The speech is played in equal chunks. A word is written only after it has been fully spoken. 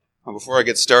Before I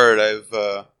get started, I've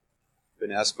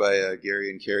been asked by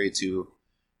Gary and Carrie to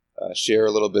share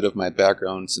a little bit of my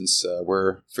background since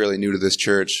we're fairly new to this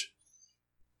church.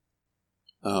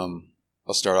 I'll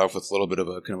start off with a little bit of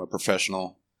a kind of a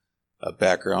professional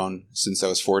background. Since I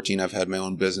was 14, I've had my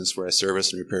own business where I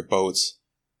service and repair boats.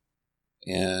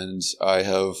 And I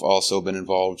have also been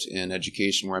involved in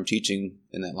education where I'm teaching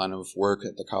in that line of work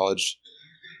at the college.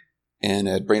 And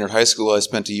at Brainerd High School, I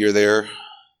spent a year there.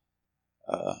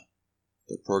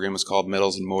 The program was called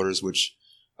Metals and Motors, which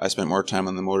I spent more time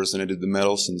on the motors than I did the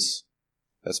metal, since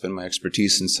that's been my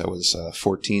expertise since I was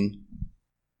 14.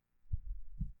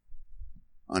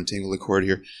 Untangle the cord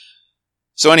here.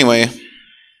 So anyway,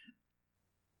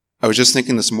 I was just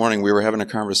thinking this morning, we were having a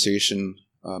conversation,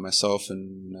 myself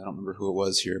and I don't remember who it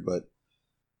was here, but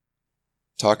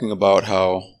talking about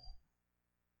how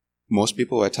most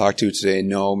people I talk to today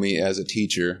know me as a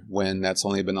teacher when that's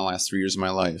only been the last 3 years of my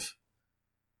life.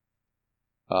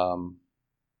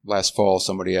 Last fall,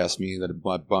 somebody asked me that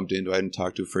I bumped into, I hadn't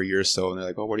talked to for a year or so, and they're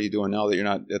like, "Oh, what are you doing now that you're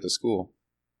not at the school?"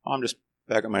 "Oh, I'm just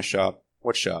back at my shop."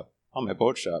 "What shop?" "Oh, my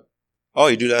boat shop." "Oh,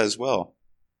 you do that as well?"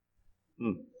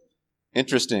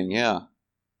 Interesting, yeah.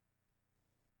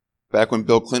 Back when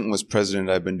Bill Clinton was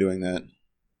president, I've been doing that.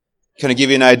 Kind of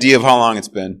give you an idea of how long it's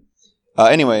been.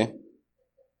 Anyway,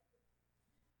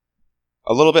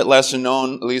 a little bit lesser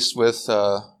known, at least with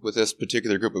this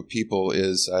particular group of people,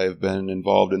 is I've been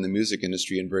involved in the music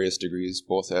industry in various degrees,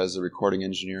 both as a recording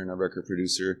engineer and a record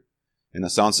producer, and a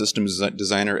sound systems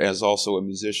designer, as also a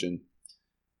musician.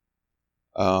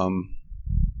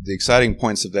 The exciting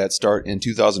points of that start in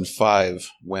 2005,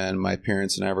 when my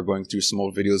parents and I were going through some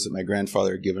old videos that my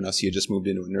grandfather had given us. He had just moved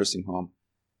into a nursing home.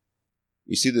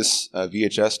 You see this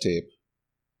VHS tape,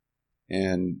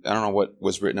 and I don't know what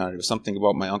was written on it. It was something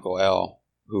about my Uncle Al,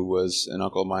 who was an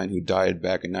uncle of mine who died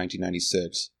back in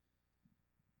 1996.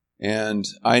 And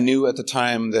I knew at the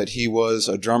time that he was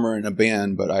a drummer in a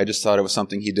band, but I just thought it was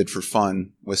something he did for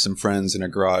fun with some friends in a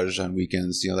garage on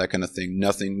weekends, that kind of thing.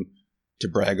 Nothing to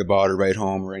brag about or write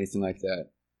home or anything like that.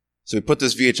 So we put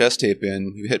this VHS tape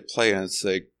in, we hit play, and it's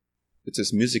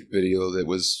this music video that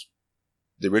was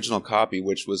the original copy,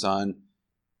 which was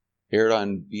aired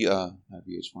on not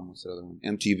VH1, what's the other one?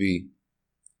 MTV,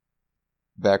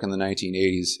 back in the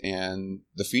 1980s. And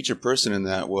the featured person in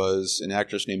that was an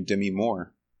actress named Demi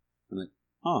Moore. I'm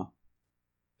like,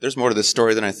 there's more to this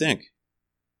story than I think.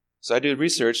 So I did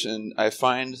research, and I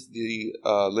find the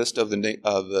list of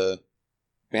the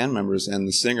band members, and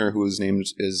the singer whose name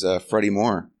is Freddie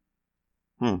Moore.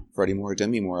 Freddie Moore,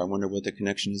 Demi Moore. I wonder what the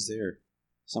connection is there.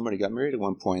 Somebody got married at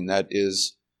one point. That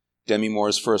is Demi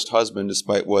Moore's first husband,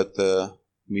 despite what the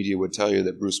media would tell you,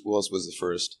 that Bruce Willis was the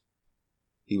first.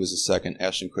 He was the second.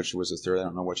 Ashton Kutcher was the third. I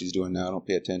don't know what she's doing now. I don't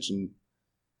pay attention.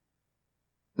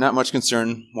 Not much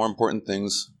concern. More important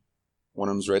things. One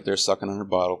of them's right there sucking on her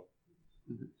bottle.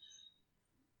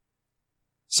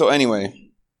 So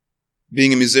anyway,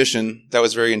 being a musician, that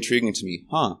was very intriguing to me.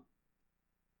 I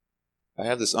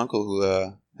have this uncle who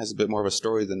has a bit more of a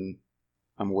story than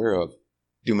I'm aware of.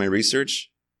 Do my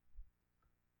research.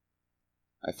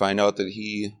 I find out that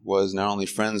he was not only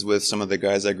friends with some of the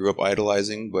guys I grew up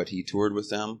idolizing, but he toured with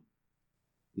them.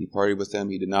 He partied with them.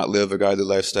 He did not live a godly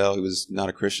lifestyle. He was not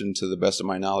a Christian to the best of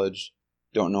my knowledge.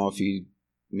 Don't know if he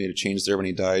made a change there when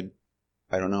he died.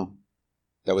 I don't know.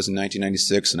 That was in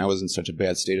 1996, and I was in such a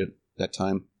bad state at that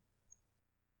time.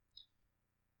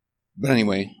 But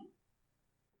anyway,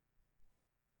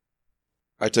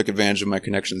 I took advantage of my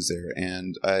connections there,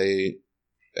 and I,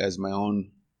 as my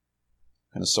own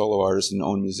kind of solo artist and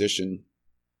own musician,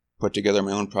 put together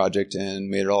my own project and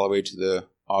made it all the way to the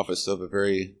office of a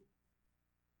very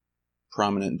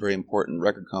prominent, very important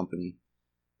record company.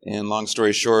 And long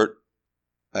story short,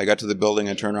 I got to the building,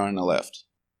 I turned around and I left.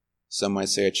 Some might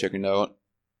say I chickened out,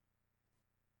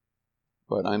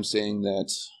 but I'm saying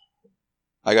that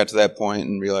I got to that point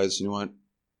and realized, you know what?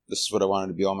 This is what I wanted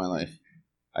to be all my life.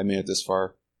 I made it this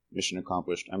far. Mission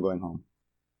accomplished. I'm going home.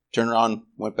 Turned around,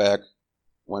 went back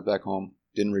home.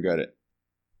 Didn't regret it.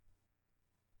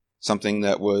 Something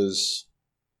that was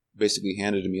basically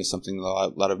handed to me is something a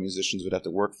lot of musicians would have to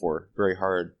work for very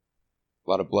hard. A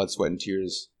lot of blood, sweat, and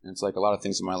tears. And it's like a lot of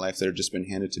things in my life that have just been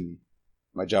handed to me.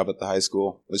 My job at the high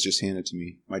school was just handed to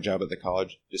me. My job at the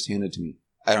college, just handed to me.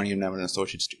 I don't even have an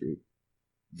associate's degree.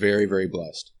 Very, very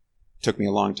blessed. It took me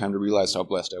a long time to realize how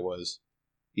blessed I was,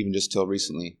 even just till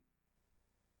recently.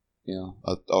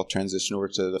 I'll transition over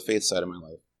to the faith side of my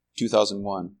life.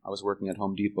 2001, I was working at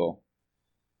Home Depot.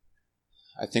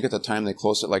 I think at the time they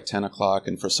closed at like 10 o'clock,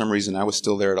 and for some reason I was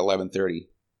still there at 11:30.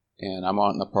 And I'm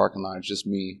out in the parking lot, it's just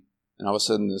me. And all of a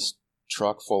sudden this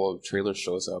truck full of trailers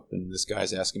shows up, and this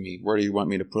guy's asking me, where do you want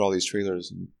me to put all these trailers?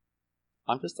 And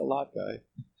I'm just a lot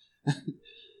guy.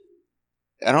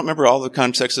 I don't remember all the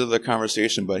context of the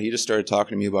conversation, but he just started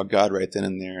talking to me about God right then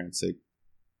and there. And it's like,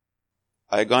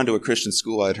 I had gone to a Christian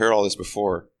school. I'd heard all this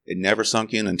before. It never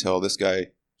sunk in until this guy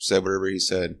said whatever he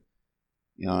said.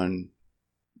 And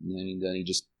then he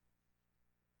just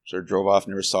sort of drove off,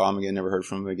 never saw him again, never heard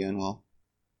from him again. Well,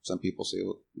 some people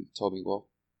told me, well,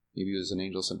 maybe he was an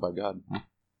angel sent by God.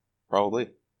 Probably.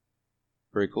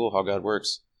 Very cool how God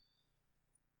works.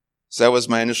 So that was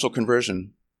my initial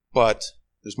conversion. But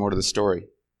there's more to the story.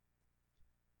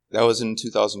 That was in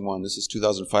 2001. This is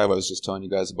 2005. I was just telling you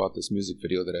guys about this music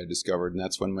video that I discovered, and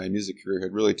that's when my music career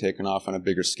had really taken off on a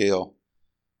bigger scale.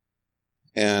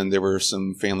 And there were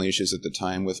some family issues at the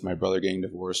time with my brother getting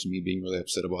divorced and me being really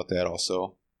upset about that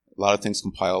also. A lot of things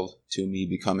compiled to me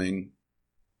becoming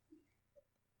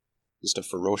just a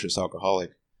ferocious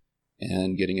alcoholic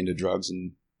and getting into drugs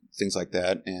and things like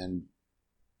that, and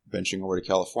venturing over to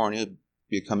California,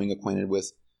 becoming acquainted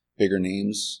with bigger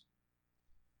names,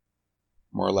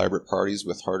 more elaborate parties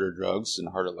with harder drugs and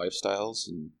harder lifestyles.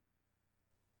 And,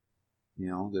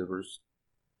 there was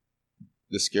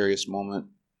the scariest moment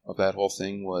of that whole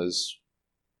thing was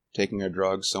taking a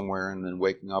drug somewhere and then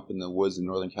waking up in the woods in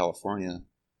Northern California.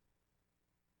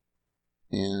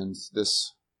 And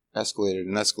this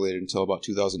escalated until about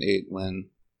 2008 when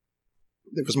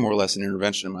there was more or less an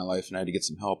intervention in my life and I had to get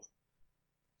some help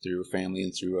through family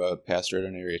and through a pastor at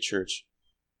an area church.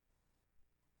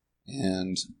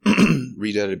 And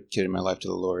rededicated my life to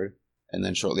the Lord. And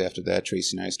then shortly after that,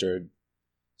 Tracy and I started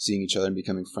seeing each other and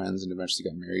becoming friends and eventually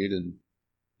got married. And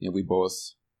we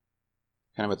both,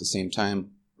 kind of at the same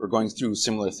time, were going through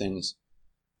similar things.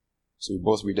 So we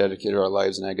both rededicated our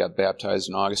lives, and I got baptized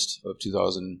in August of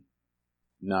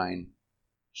 2009.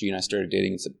 She and I started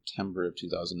dating in September of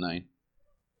 2009.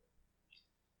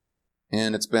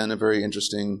 And it's been a very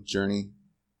interesting journey.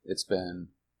 It's been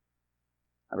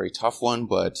a very tough one,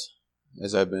 but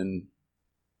as I've been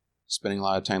spending a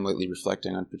lot of time lately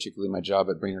reflecting on particularly my job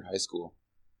at Brainerd High School,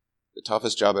 the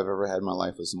toughest job I've ever had in my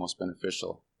life was the most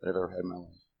beneficial that I've ever had in my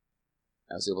life.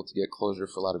 I was able to get closure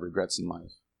for a lot of regrets in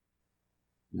life.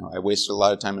 I wasted a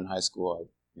lot of time in high school.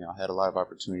 I had a lot of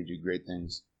opportunity to do great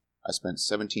things. I spent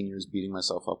 17 years beating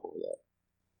myself up over that.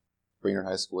 Brainerd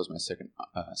High School was my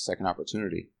second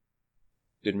opportunity.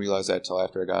 Didn't realize that until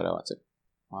after I got out. I said,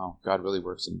 wow, God really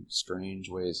works in strange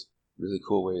ways, really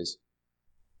cool ways.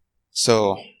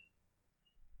 So,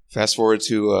 fast forward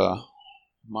to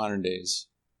modern days,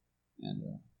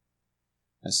 and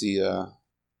I see a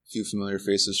few familiar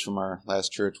faces from our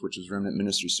last church, which was Remnant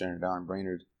Ministry Center down in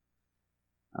Brainerd,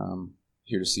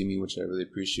 here to see me, which I really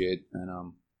appreciate.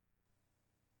 And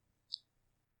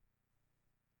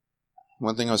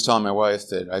one thing I was telling my wife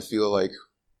that I feel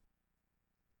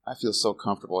so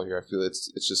comfortable here. I feel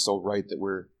it's just so right that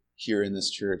we're here in this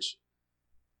church.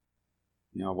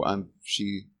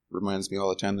 She reminds me all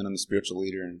the time that I'm the spiritual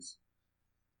leader, and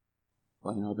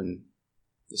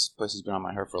this place has been on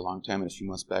my heart for a long time. And a few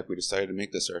months back, we decided to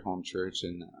make this our home church.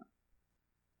 And I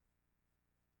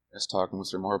was talking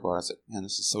with her more about it. I said, "Man,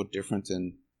 this is so different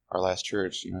than our last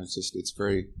church. It's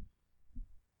very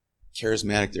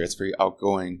charismatic there. It's very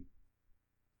outgoing,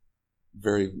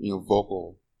 very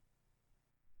vocal."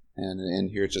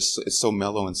 And here it's so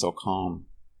mellow and so calm,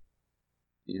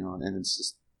 and it's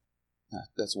just,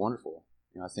 that's wonderful.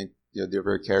 I think they're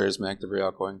very charismatic, they're very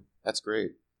outgoing. That's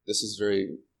great. This is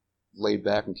very laid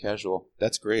back and casual.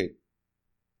 That's great.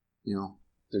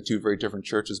 They're two very different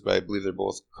churches, but I believe they're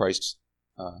both Christ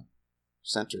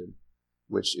centered,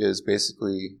 which is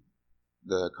basically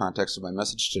the context of my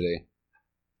message today.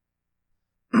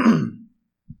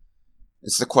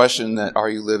 It's the question that, are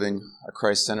you living a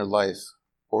Christ-centered life?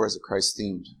 Or is it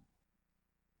Christ-themed?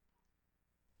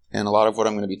 And a lot of what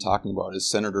I'm going to be talking about is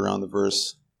centered around the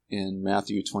verse in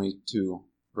Matthew 22,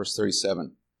 verse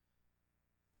 37.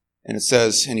 And it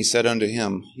says, "And he said unto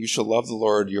him, You shall love the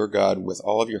Lord your God with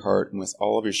all of your heart, and with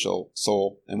all of your soul,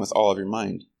 and with all of your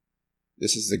mind.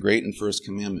 This is the great and first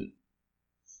commandment."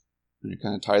 And it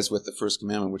kind of ties with the first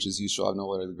commandment, which is, "You shall have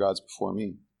no other gods before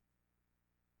me."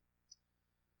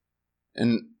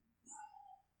 And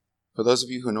for those of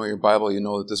you who know your Bible, you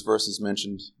know that this verse is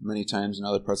mentioned many times in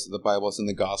other parts of the Bible. It's in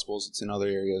the Gospels. It's in other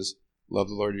areas. Love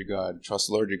the Lord your God. Trust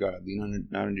the Lord your God. Lean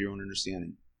not into your own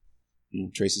understanding.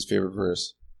 Tracy's favorite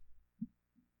verse.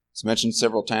 It's mentioned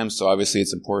several times, so obviously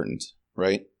it's important,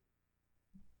 right?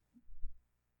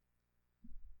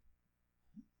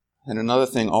 And another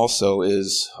thing also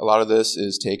is a lot of this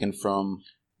is taken from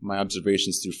my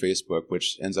observations through Facebook,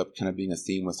 which ends up kind of being a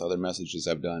theme with other messages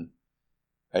I've done.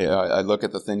 I look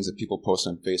at the things that people post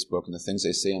on Facebook and the things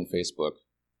they say on Facebook,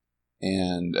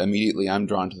 and immediately I'm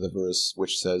drawn to the verse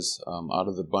which says, out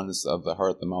of the abundance of the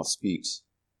heart, the mouth speaks.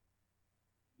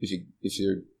 If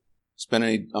you spend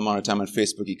any amount of time on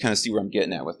Facebook, you kind of see where I'm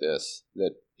getting at with this,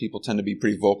 that people tend to be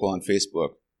pretty vocal on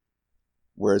Facebook,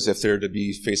 whereas if they're to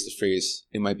be face-to-face,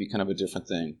 it might be kind of a different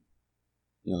thing.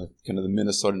 You know, kind of the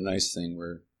Minnesota nice thing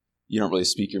where you don't really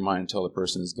speak your mind until the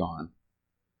person is gone.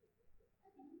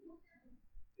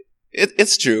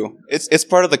 It's true. It's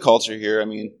part of the culture here. I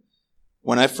mean,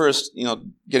 when I first,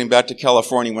 getting back to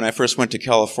California, when I first went to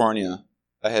California,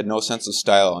 I had no sense of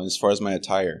style as far as my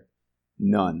attire.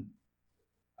 None.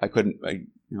 I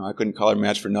couldn't color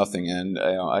match for nothing. And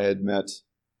I had met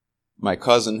my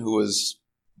cousin, who was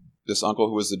this uncle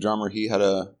who was the drummer. He had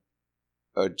a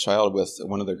child with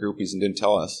one of the groupies and didn't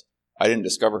tell us. I didn't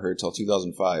discover her until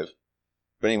 2005.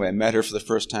 But anyway, I met her for the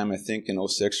first time, I think, in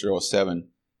 06 or 07.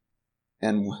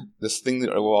 And this thing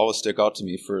that will always stick out to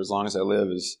me for as long as I live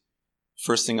is,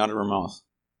 first thing out of her mouth,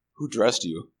 "Who dressed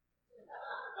you?"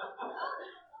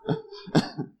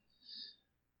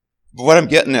 But what I'm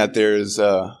getting at there is,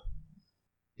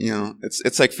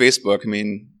 it's like Facebook. I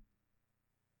mean,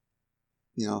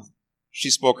 she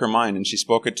spoke her mind, and she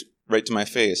spoke it right to my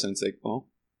face, and it's like, well,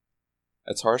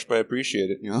 that's harsh, but I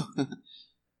appreciate it,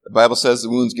 The Bible says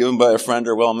the wounds given by a friend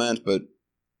are well meant, but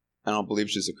I don't believe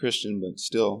she's a Christian, but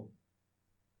still.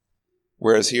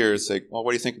 Whereas here, it's like, well,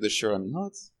 what do you think of this shirt? I mean, oh,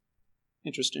 it's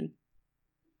interesting.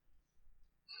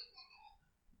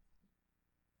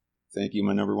 Thank you,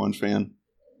 my number one fan.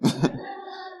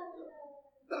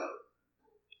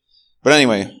 But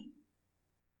anyway,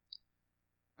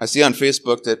 I see on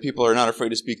Facebook that people are not afraid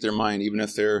to speak their mind, even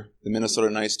if they're the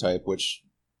Minnesota nice type, which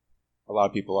a lot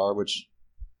of people are, which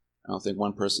I don't think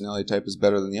one personality type is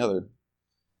better than the other.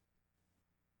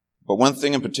 But one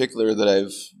thing in particular that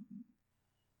I've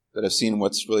seen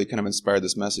what's really kind of inspired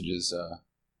this message is,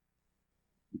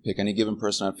 you pick any given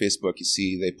person on Facebook, you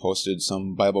see they posted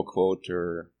some Bible quote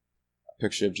or a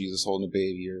picture of Jesus holding a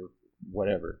baby or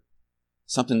whatever.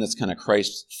 Something that's kind of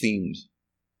Christ-themed.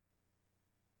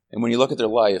 And when you look at their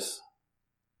life,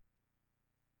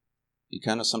 you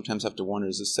kind of sometimes have to wonder,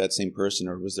 is this that same person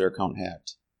or was their account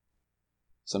hacked?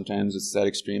 Sometimes it's that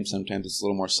extreme, sometimes it's a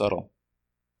little more subtle.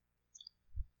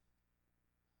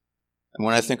 And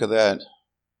when I think of that,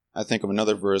 I think of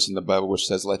another verse in the Bible which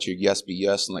says, let your yes be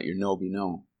yes and let your no be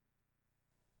no.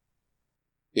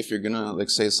 If you're going to,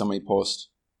 say somebody posts,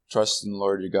 trust in the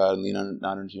Lord your God and lean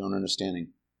not into your own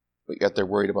understanding, but yet they're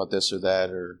worried about this or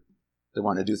that, or they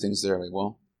want to do things their way.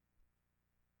 Well,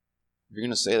 if you're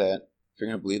going to say that, if you're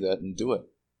going to believe that, then do it.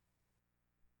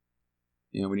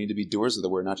 We need to be doers of the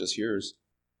word, not just hearers.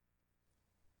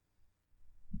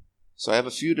 So I have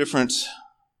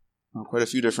quite a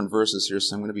few different verses here,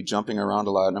 so I'm going to be jumping around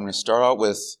a lot. And I'm going to start out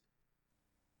with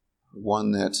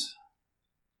one that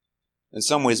in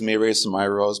some ways may raise some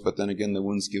eyebrows, but then again, the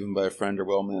wounds given by a friend are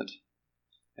well meant.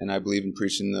 And I believe in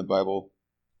preaching the Bible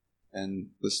and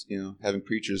having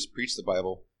preachers preach the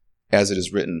Bible as it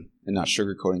is written and not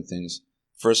sugarcoating things.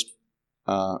 First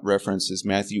reference is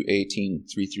Matthew 18,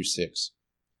 3-6.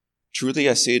 Truly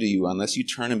I say to you, unless you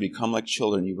turn and become like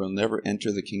children, you will never enter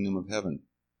the kingdom of heaven.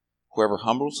 Whoever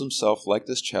humbles himself like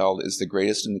this child is the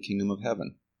greatest in the kingdom of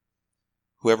heaven.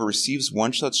 Whoever receives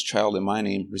one such child in my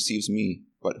name receives me,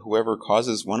 but whoever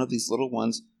causes one of these little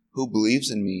ones who believes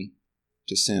in me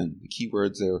to sin, the key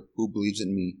words there, who believes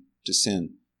in me to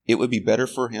sin, it would be better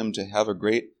for him to have a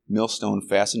great millstone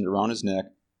fastened around his neck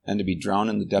and to be drowned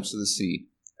in the depths of the sea.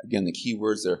 Again, the key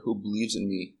words there, who believes in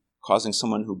me, causing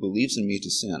someone who believes in me to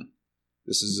sin.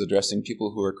 This is addressing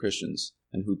people who are Christians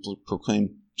and who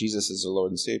proclaim Jesus as their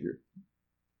Lord and Savior.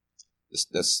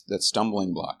 That's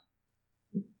stumbling block.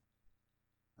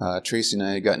 Tracy and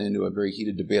I had gotten into a very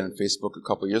heated debate on Facebook a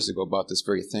couple years ago about this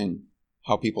very thing,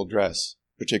 how people dress,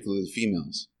 particularly the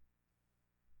females.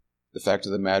 The fact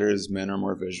of the matter is men are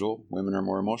more visual, women are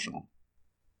more emotional.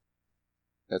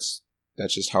 That's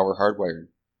just how we're hardwired.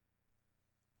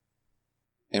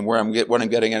 And what I'm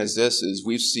getting at is this, is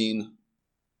we've seen,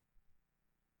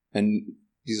 and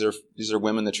these are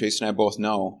women that Tracy and I both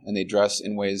know, and they dress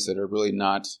in ways that are really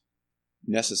not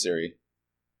necessary,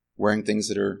 wearing things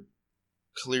that are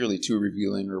clearly too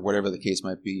revealing or whatever the case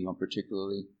might be.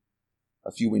 Particularly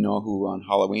a few we know who on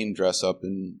Halloween dress up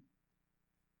in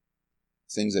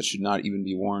things that should not even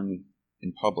be worn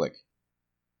in public.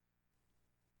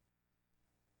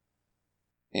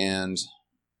 And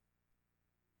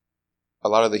a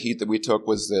lot of the heat that we took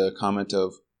was the comment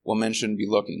of, well, men shouldn't be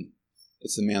looking.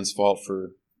 It's the man's fault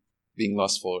for being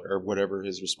lustful, or whatever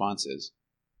his response is.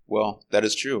 Well, that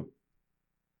is true.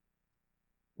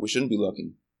 We shouldn't be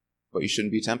looking. but you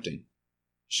shouldn't be tempting.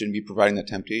 You shouldn't be providing that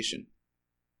temptation.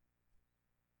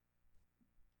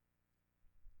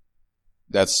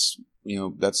 That's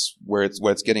where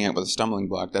what it's getting at with a stumbling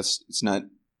block. It's not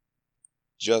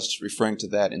just referring to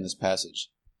that in this passage.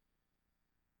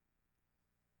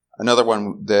 Another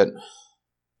one that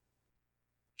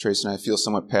Trace and I feel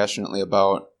somewhat passionately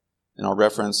about, and I'll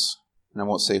reference, and I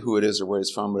won't say who it is or where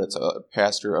it's from, but it's a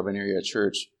pastor of an area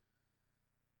church.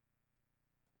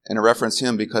 And I reference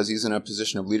him because he's in a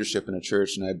position of leadership in a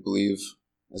church, and I believe,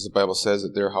 as the Bible says,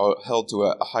 that they're held to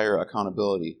a higher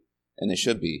accountability, and they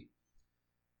should be.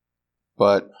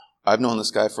 But I've known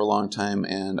this guy for a long time,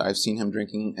 and I've seen him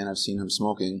drinking and I've seen him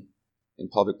smoking in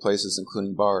public places,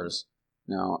 including bars.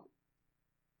 Now,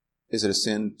 is it a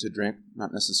sin to drink?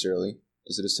 Not necessarily.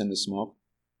 Is it a sin to smoke?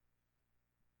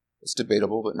 It's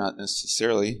debatable, but not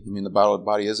necessarily. I mean, the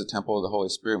body is a temple of the Holy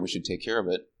Spirit, and we should take care of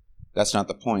it. That's not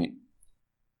the point.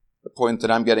 The point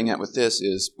that I'm getting at with this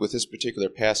is, with this particular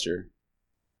pastor,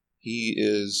 he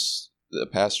is the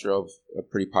pastor of a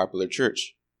pretty popular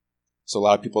church. So a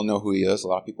lot of people know who he is. A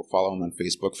lot of people follow him on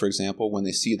Facebook, for example. When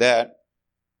they see that,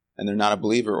 and they're not a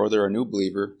believer or they're a new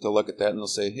believer, they'll look at that and they'll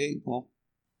say, hey, well,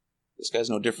 this guy's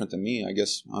no different than me. I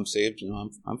guess I'm saved.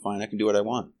 I'm fine. I can do what I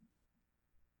want.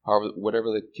 However, whatever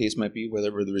the case might be,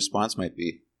 whatever the response might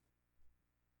be,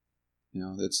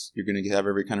 you're going to have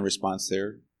every kind of response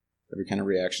there, every kind of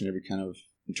reaction, every kind of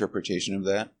interpretation of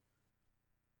that.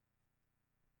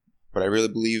 But I really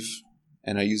believe,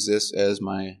 and I use this as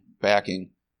my backing,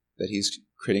 that he's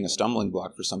creating a stumbling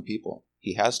block for some people.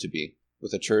 He has to be,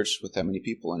 with a church with that many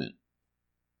people in it.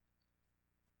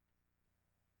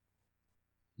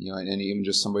 And even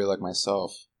just somebody like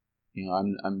myself,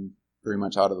 I'm very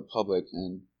much out of the public,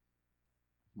 and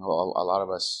a lot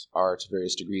of us are to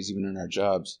various degrees, even in our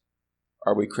jobs.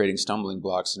 Are we creating stumbling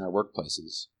blocks in our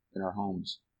workplaces, in our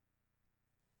homes?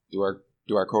 Do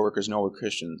our coworkers know we're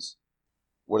Christians?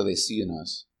 What do they see in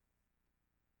us?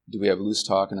 Do we have loose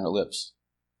talk in our lips?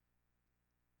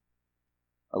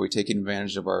 Are we taking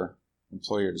advantage of our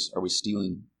employers? Are we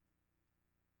stealing?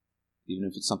 Even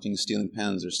if it's something stealing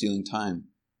pens or stealing time.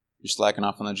 You're slacking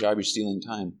off on the job, you're stealing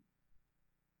time.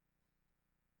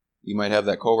 You might have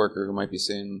that coworker who might be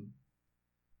saying,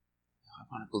 I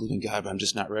want to believe in God, but I'm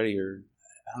just not ready, or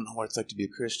I don't know what it's like to be a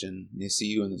Christian. And they see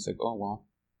you and it's like, oh, well,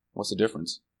 what's the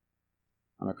difference?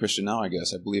 I'm a Christian now, I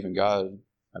guess. I believe in God.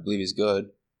 I believe He's good.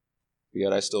 But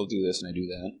yet I still do this and I do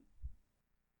that.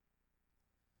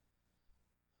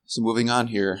 So moving on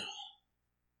here.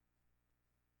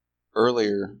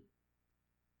 Earlier,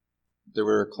 there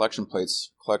were collection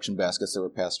baskets that were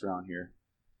passed around here.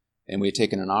 And we had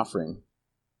taken an offering.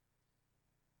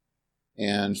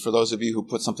 And for those of you who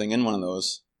put something in one of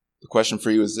those, the question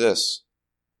for you is this.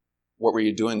 What were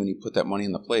you doing when you put that money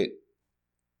in the plate?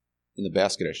 In the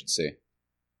basket, I should say.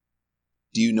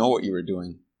 Do you know what you were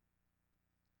doing?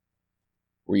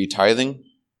 Were you tithing?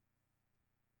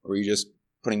 Or were you just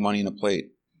putting money in a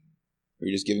plate? Were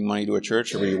you just giving money to a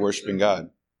church, or were you worshiping God?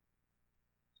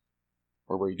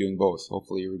 Or were you doing both?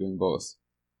 Hopefully you were doing both.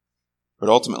 But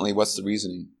ultimately, what's the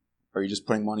reasoning? Are you just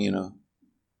putting money in a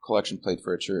collection plate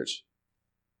for a church?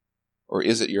 Or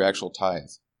is it your actual tithe?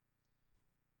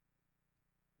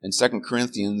 In 2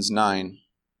 Corinthians 9,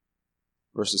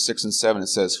 verses 6 and 7, it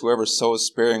says, whoever sows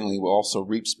sparingly will also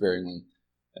reap sparingly,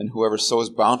 and whoever sows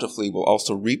bountifully will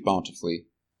also reap bountifully.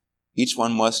 Each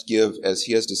one must give as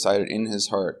he has decided in his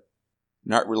heart,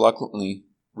 not reluctantly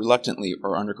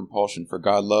or under compulsion, for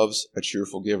God loves a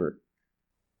cheerful giver.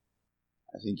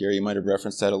 I think, Gary, you might have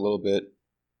referenced that a little bit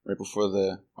right before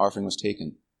the offering was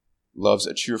taken. Loves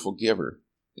a cheerful giver.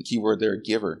 The key word there,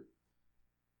 giver.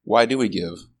 Why do we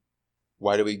give?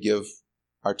 Why do we give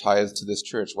our tithe to this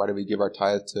church? Why do we give our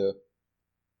tithe to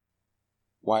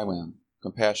YWAM,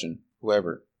 Compassion,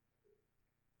 whoever?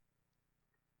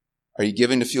 Are you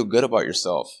giving to feel good about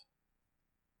yourself?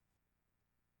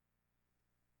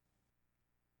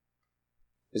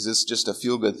 Is this just a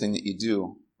feel-good thing that you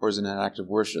do, or is it an act of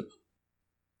worship?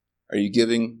 Are you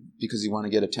giving because you want to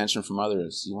get attention from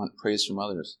others? You want praise from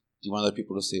others? Do you want other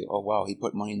people to say, oh, wow, he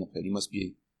put money in the plate. He must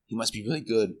be really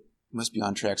good. He must be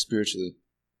on track spiritually.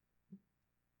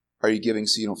 Are you giving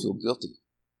so you don't feel guilty?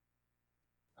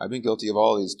 I've been guilty of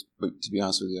all these, but to be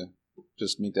honest with you,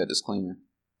 just make that disclaimer.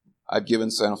 I've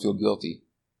given so I don't feel guilty.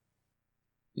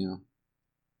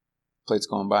 Plate's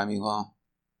going by me, well,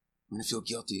 I'm going to feel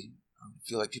guilty. I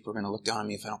feel like people are going to look down on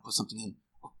me if I don't put something in.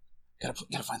 Oh,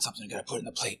 gotta find something. Gotta put it in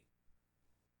the plate.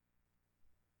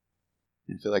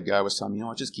 And I feel like God was telling me, you know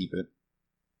what, just keep it.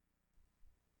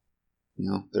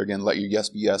 They're going to let your yes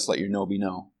be yes, let your no be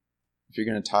no. If you're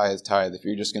going to tithe, tithe. If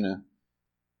you're just going to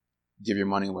give your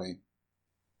money away,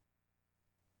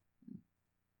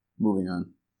 Moving on.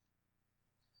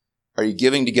 Are you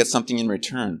giving to get something in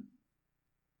return?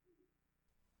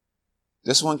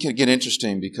 This one can get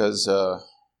interesting because,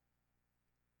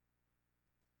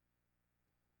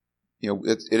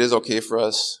 it is okay for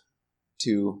us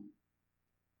to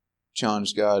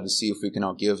challenge God to see if we can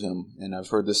outgive Him. And I've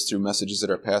heard this through messages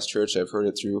at our past church. I've heard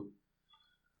it through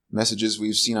messages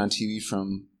we've seen on TV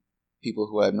from people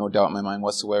who I have no doubt in my mind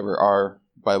whatsoever are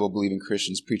Bible-believing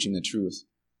Christians preaching the truth.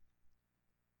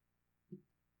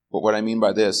 But what I mean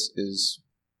by this is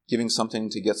giving something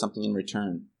to get something in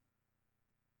return.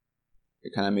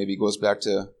 It kind of maybe goes back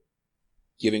to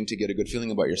giving to get a good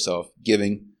feeling about yourself,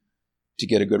 giving to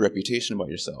get a good reputation about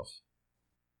yourself.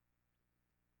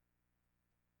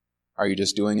 Are you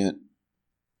just doing it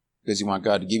because you want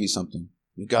God to give you something?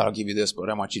 God, I'll give you this, but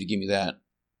I want you to give me that.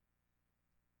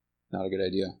 Not a good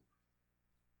idea.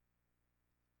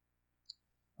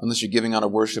 Unless you're giving out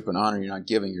of worship and honor, you're not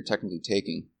giving, you're technically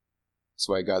taking. That's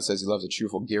why God says He loves a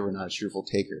cheerful giver, not a cheerful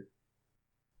taker.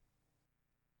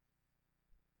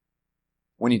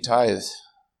 When you tithe,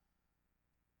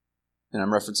 and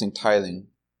I'm referencing tithing,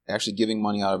 actually giving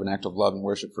money out of an act of love and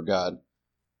worship for God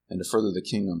and to further the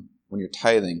kingdom. When you're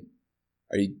tithing,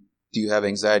 do you have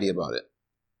anxiety about it?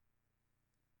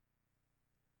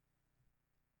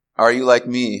 Are you like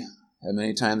me at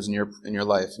many times in your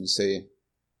life and you say,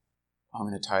 I'm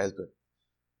going to tithe, but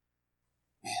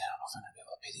man, I don't know if I'm going to be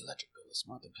able to pay the electric bill this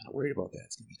month. I'm kind of worried about that.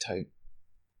 It's going to be tight.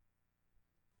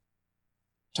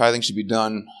 Tithing should be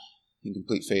done in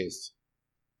complete faith.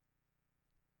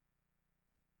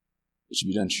 It should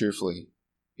be done cheerfully.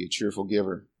 Be a cheerful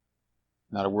giver,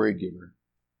 not a worried giver.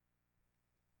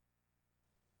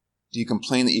 Do you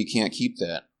complain that you can't keep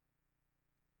that?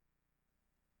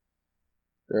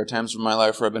 There are times in my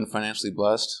life where I've been financially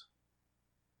blessed,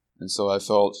 and so I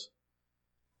felt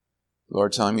the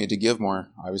Lord telling me to give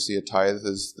more. Obviously, a tithe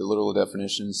is, the literal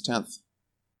definition is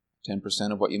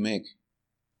 10% of what you make.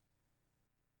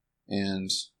 And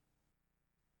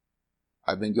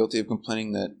I've been guilty of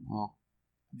complaining that,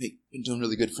 I've been doing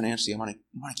really good financially. I want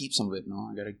to keep some of it. No,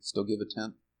 I got to still give a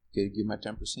tenth. Got to give my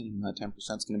 10%. And that 10%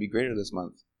 is going to be greater this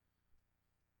month.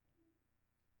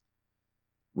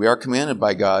 We are commanded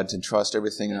by God to trust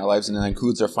everything in our lives, and that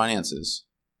includes our finances.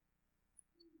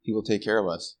 He will take care of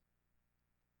us.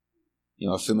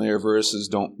 A familiar verse is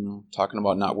talking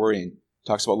about not worrying. It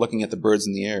talks about looking at the birds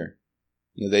in the air.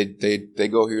 They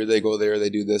go here, they go there, they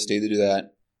do this, they do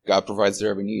that. God provides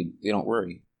their every need. They don't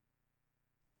worry.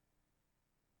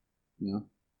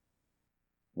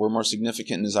 We're more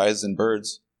significant in His eyes than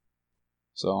birds.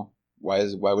 So why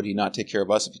would He not take care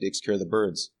of us if He takes care of the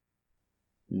birds?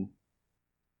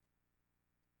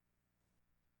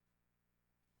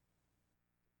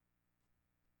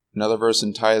 Another verse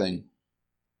in tithing.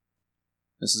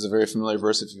 This is a very familiar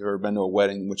verse if you've ever been to a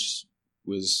wedding which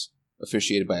was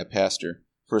officiated by a pastor.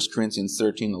 1 Corinthians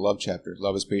 13, the love chapter.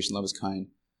 Love is patient, love is kind.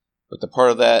 But the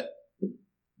part of that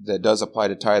does apply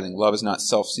to tithing. Love is not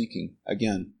self-seeking.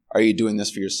 Again, are you doing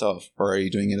this for yourself, or are you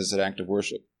doing it as an act of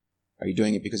worship? Are you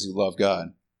doing it because you love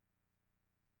God?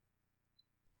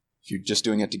 If you're just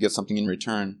doing it to get something in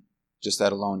return, just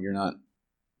that alone, you're not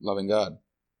loving God.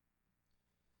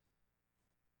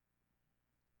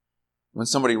 When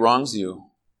somebody wrongs you,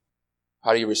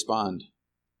 how do you respond?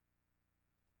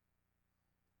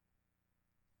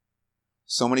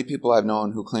 So many people I've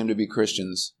known who claim to be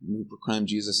Christians, and who proclaim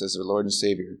Jesus as their Lord and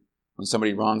Savior, when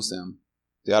somebody wrongs them,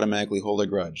 they automatically hold a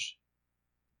grudge.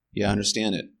 Yeah, I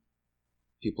understand it.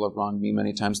 People have wronged me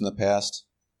many times in the past.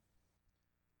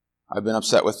 I've been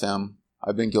upset with them.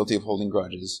 I've been guilty of holding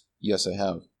grudges. Yes, I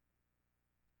have.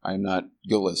 I am not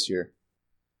guiltless here.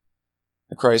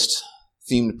 A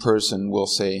Christ-themed person will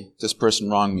say, this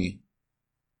person wronged me.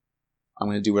 I'm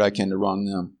going to do what I can to wrong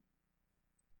them.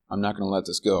 I'm not going to let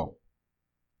this go.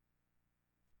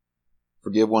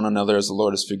 Forgive one another as the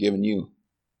Lord has forgiven you.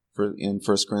 In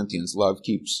 1 Corinthians, love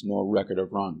keeps no record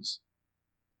of wrongs.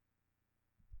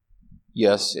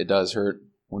 Yes, it does hurt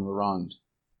when we're wronged.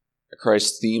 A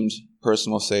Christ-themed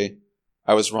person will say,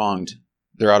 I was wronged.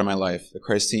 They're out of my life. The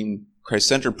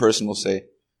Christ-centered person will say,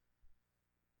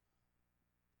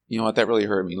 you know what, that really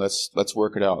hurt me. Let's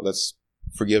work it out. Let's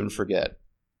forgive and forget.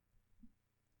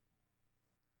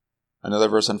 Another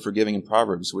verse on forgiving in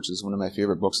Proverbs, which is one of my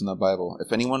favorite books in the Bible.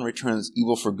 If anyone returns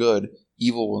evil for good,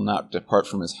 evil will not depart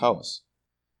from his house.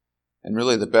 And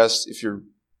really the best, if you're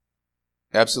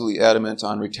absolutely adamant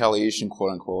on retaliation,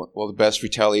 quote unquote, well, the best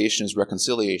retaliation is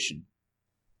reconciliation.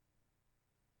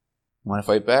 Want to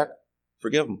fight back?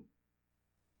 Forgive them.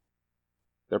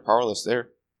 They're powerless there.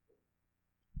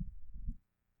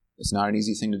 It's not an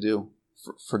easy thing to do.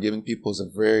 Forgiving people is a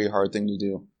very hard thing to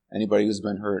do. Anybody who's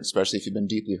been hurt, especially if you've been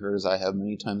deeply hurt as I have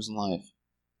many times in life,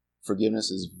 forgiveness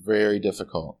is very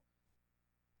difficult.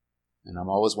 And I'm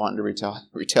always wanting to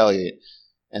retaliate.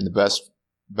 And the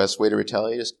best way to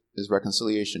retaliate is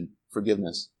reconciliation,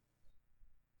 forgiveness.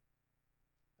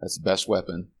 That's the best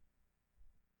weapon.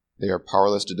 They are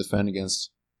powerless to defend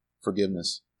against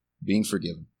forgiveness, being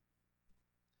forgiven.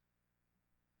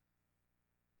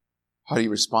 How do you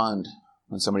respond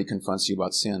when somebody confronts you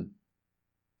about sin?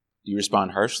 Do you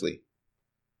respond harshly?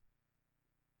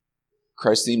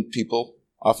 Christ-themed people,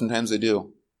 oftentimes they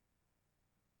do.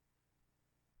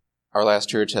 Our last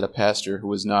church had a pastor who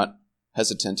was not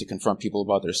hesitant to confront people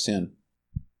about their sin.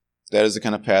 That is the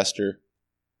kind of pastor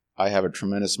I have a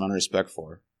tremendous amount of respect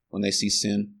for. When they see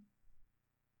sin,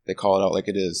 they call it out like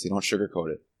it is. They don't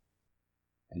sugarcoat it.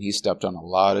 And he stepped on a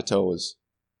lot of toes.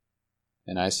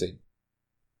 And I say,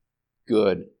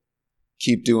 good.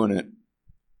 Keep doing it.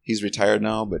 He's retired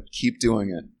now, but keep doing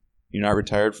it. You're not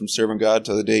retired from serving God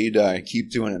till the day you die.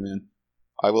 Keep doing it, man.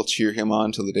 I will cheer him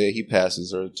on till the day he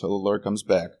passes or till the Lord comes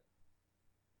back.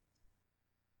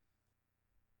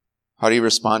 How do you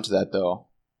respond to that, though?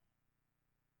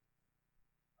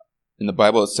 In the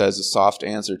Bible it says, a soft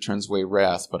answer turns away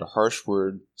wrath, but a harsh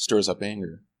word stirs up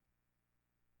anger.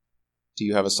 Do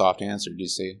you have a soft answer? Do you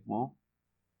say, well,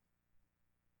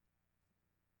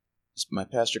 my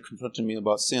pastor confronted me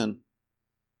about sin,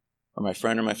 or my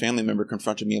friend or my family member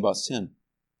confronted me about sin?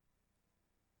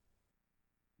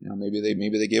 You know, maybe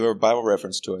they gave a Bible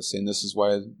reference to us, saying this is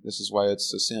why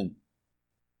it's a sin.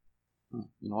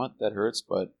 You know what? That hurts,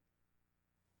 but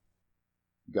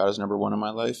God is number one in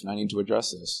my life, and I need to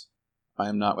address this. I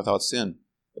am not without sin.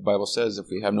 The Bible says if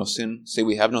we have no sin, say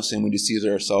we have no sin, we deceive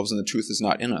ourselves, and the truth is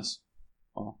not in us.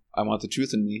 Well, I want the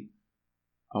truth in me.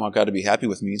 I want God to be happy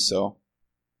with me, so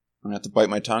I'm going to have to bite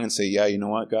my tongue and say, yeah, you know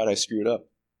what, God, I screwed up.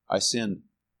 I sin.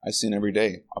 I sin every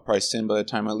day. I'll probably sin by the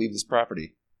time I leave this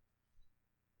property.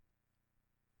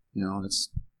 You know, it's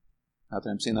not that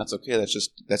I'm saying that's okay.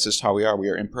 That's just how we are. We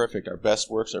are imperfect. Our best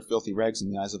works are filthy rags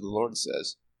in the eyes of the Lord, it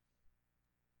says.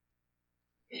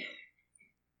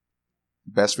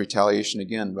 Best retaliation,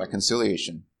 again,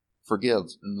 reconciliation. Forgive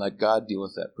and let God deal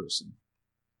with that person.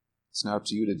 It's not up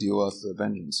to you to deal with the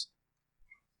vengeance.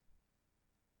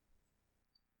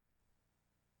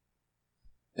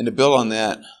 And to build on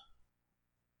that,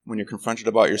 when you're confronted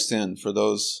about your sin, for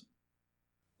those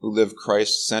who live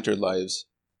Christ-centered lives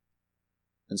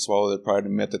and swallow their pride and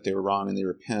admit that they were wrong and they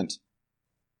repent,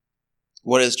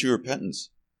 what is true repentance?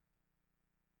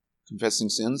 Confessing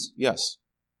sins? Yes.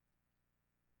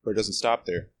 But it doesn't stop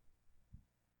there.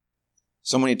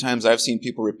 So many times I've seen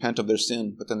people repent of their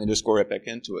sin, but then they just go right back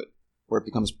into it, where it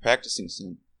becomes practicing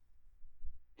sin.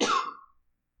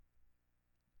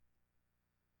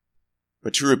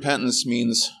 But true repentance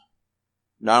means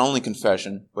not only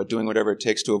confession, but doing whatever it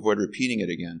takes to avoid repeating it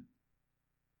again.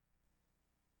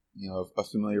 You know, a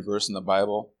familiar verse in the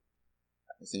Bible,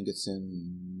 I think it's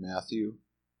in Matthew,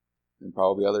 and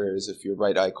probably other areas, if your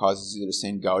right eye causes you to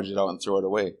sin, gouge it out and throw it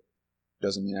away. It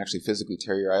doesn't mean actually physically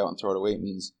tear your eye out and throw it away. It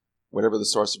means whatever the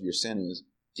source of your sin is,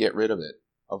 get rid of it,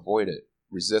 avoid it,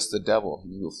 resist the devil,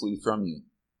 and he will flee from you.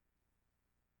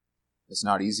 It's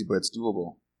not easy, but it's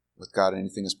doable. With God,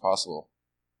 anything is possible.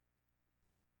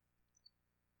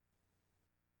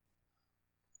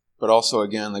 But also,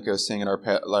 again, like I was saying at our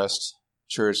last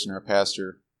church and our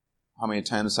pastor, how many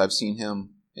times I've seen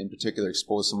him, in particular,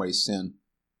 expose somebody's sin,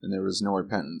 and there was no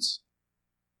repentance.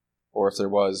 Or if there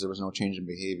was no change in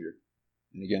behavior.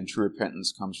 And again, true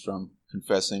repentance comes from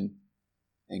confessing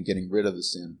and getting rid of the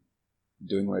sin,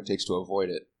 doing what it takes to avoid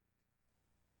it,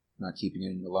 not keeping it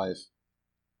in your life.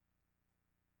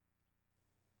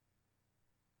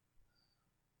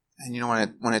 And you know,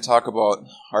 when I talk about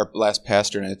our last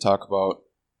pastor, and I talk about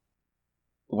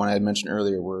the one I had mentioned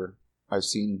earlier, where I've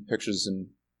seen pictures and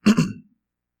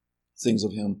things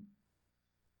of him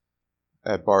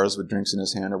at bars with drinks in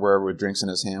his hand, or wherever with drinks in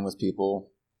his hand with people,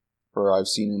 or I've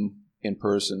seen him in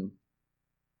person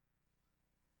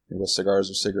with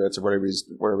cigars or cigarettes or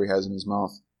whatever he has in his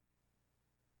mouth.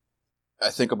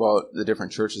 I think about the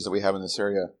different churches that we have in this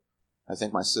area. I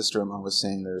think my sister-in-law was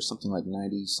saying there's something like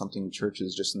 90-something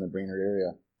churches just in the Brainerd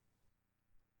area.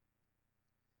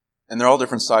 And they're all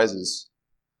different sizes.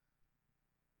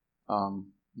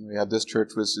 We have this church,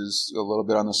 which is a little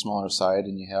bit on the smaller side,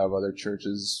 and you have other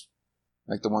churches,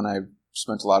 like the one I've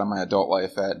spent a lot of my adult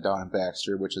life at down in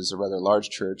Baxter, which is a rather large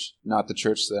church, not the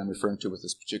church that I'm referring to with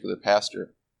this particular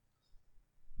pastor.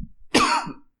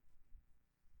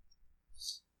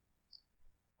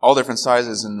 All different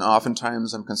sizes, and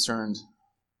oftentimes I'm concerned,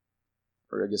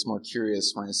 or I guess more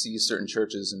curious, when I see certain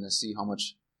churches and I see how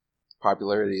much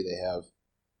popularity they have.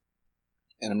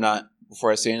 And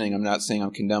before I say anything, I'm not saying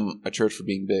I'm condemn a church for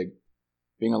being big.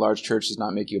 Being a large church does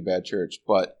not make you a bad church,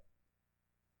 but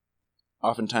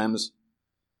oftentimes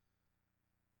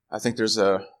I think there's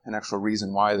an actual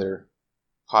reason why they're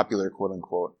popular, quote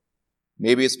unquote.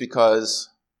 Maybe it's because,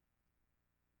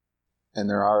 and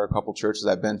there are a couple churches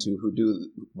I've been to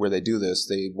where they do this,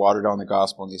 they water down the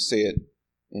gospel and they say it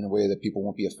in a way that people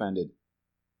won't be offended.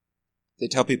 They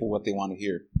tell people what they want to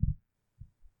hear.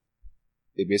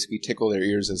 They basically tickle their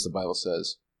ears, as the Bible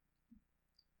says.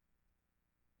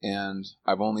 And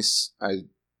I've only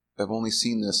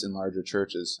seen this in larger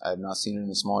churches. I have not seen it in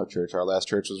a smaller church. Our last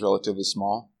church was relatively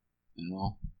small, and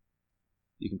well,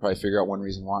 you can probably figure out one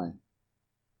reason why.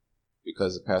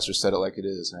 Because the pastor said it like it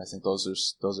is, and I think those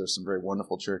are some very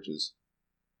wonderful churches.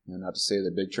 Not to say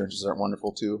that big churches aren't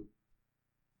wonderful too,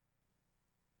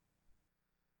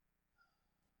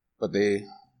 but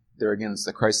they're again, it's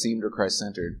the Christ-themed or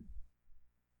Christ-centered.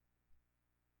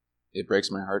 It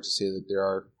breaks my heart to say that there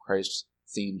are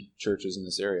Christ-themed churches in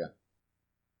this area,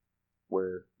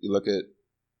 where you look at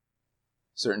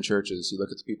certain churches, you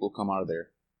look at the people who come out of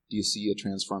there. Do you see a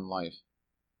transformed life?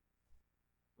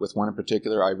 With one in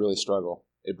particular, I really struggle.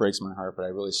 It breaks my heart, but I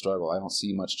really struggle. I don't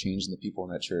see much change in the people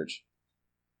in that church.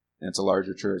 And it's a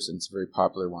larger church, and it's a very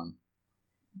popular one.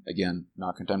 Again,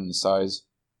 not condemning the size,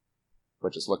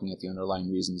 but just looking at the underlying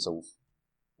reasons of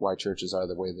why churches are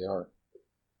the way they are.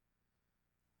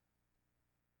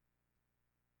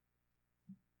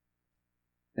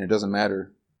 And it doesn't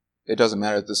matter. It doesn't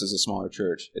matter that this is a smaller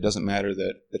church. It doesn't matter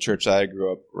that the church I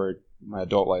grew up, or my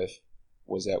adult life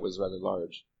was rather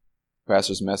large. The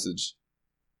pastor's message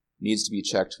needs to be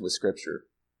checked with Scripture.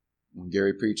 When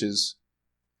Gary preaches,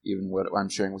 even what I'm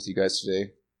sharing with you guys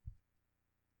today,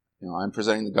 I'm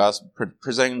presenting the gospel,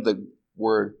 presenting the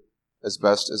word as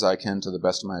best as I can to the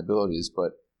best of my abilities,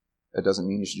 but that doesn't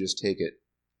mean you should just take it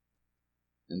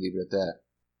and leave it at that.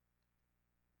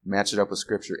 Match it up with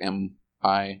Scripture. Am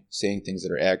I saying things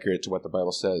that are accurate to what the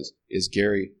Bible says? Is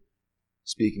Gary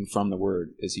speaking from the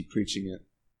Word? Is he preaching it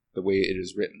the way it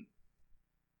is written?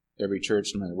 Every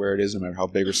church, no matter where it is, no matter how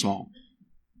big or small.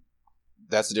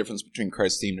 That's the difference between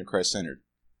Christ-themed and Christ-centered.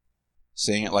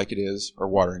 Saying it like it is or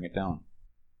watering it down.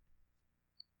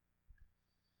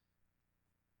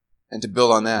 And to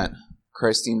build on that,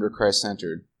 Christ-themed or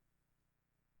Christ-centered.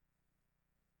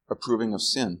 Approving of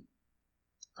sin.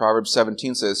 Proverbs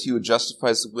 17 says, "He who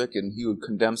justifies the wicked and he who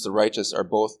condemns the righteous are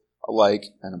both alike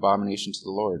an abomination to the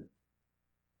Lord."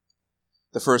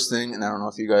 The first thing, and I don't know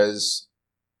if you guys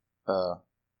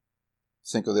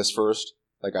think of this first,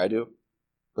 like I do,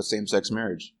 but same-sex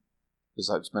marriage. Because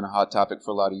it's been a hot topic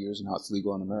for a lot of years and how it's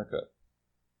legal in America.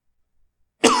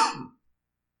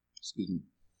 Excuse me.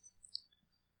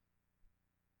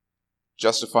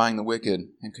 Justifying the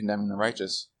wicked and condemning the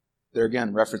righteous. They're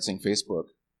again referencing Facebook.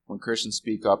 When Christians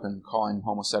speak up and calling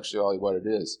homosexuality what it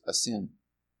is, a sin,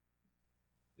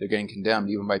 they're getting condemned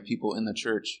even by people in the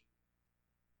church.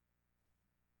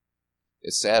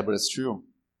 It's sad, but it's true.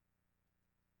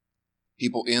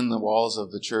 People in the walls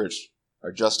of the church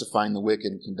are justifying the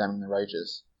wicked and condemning the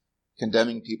righteous.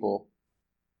 Condemning people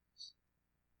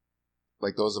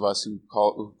like those of us who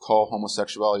call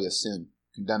homosexuality a sin.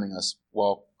 Condemning us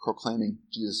while proclaiming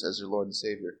Jesus as your Lord and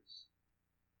Savior.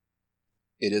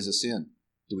 It is a sin.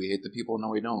 Do we hate the people? No,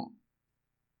 we don't.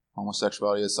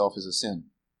 Homosexuality itself is a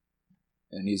sin.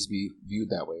 And it needs to be viewed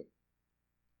that way.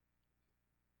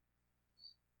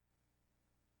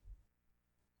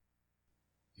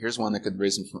 Here's one that could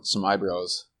raise some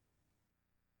eyebrows.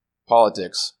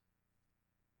 Politics.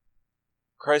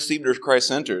 Christ-themed or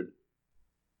Christ-centered?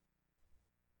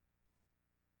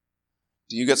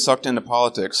 Do you get sucked into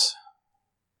politics?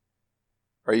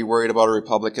 Are you worried about a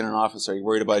Republican in office? Are you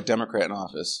worried about a Democrat in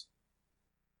office?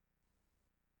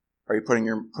 Are you putting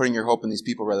your hope in these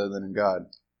people rather than in God?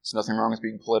 There's nothing wrong with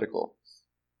being political.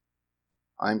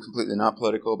 I'm completely not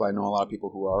political, but I know a lot of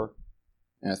people who are,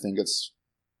 and I think it's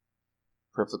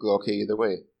perfectly okay either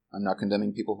way. I'm not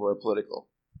condemning people who are political.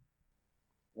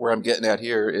 Where I'm getting at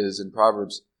here is in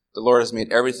Proverbs, the Lord has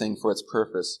made everything for its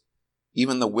purpose,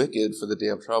 even the wicked for the day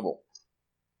of trouble.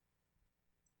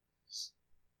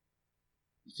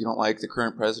 If you don't like the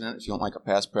current president, if you don't like a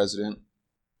past president,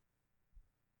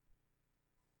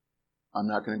 I'm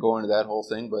not going to go into that whole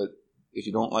thing, but if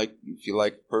you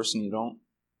like a person, you don't,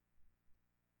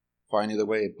 fine either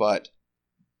way. But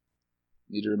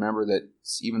you need to remember that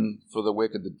even for the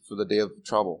wicked, for the day of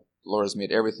trouble, the Lord has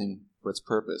made everything for its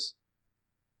purpose.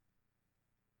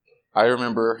 I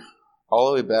remember all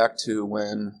the way back to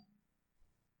when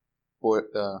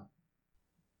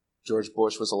George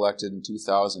Bush was elected in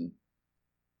 2000.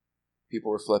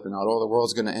 People were flipping out, the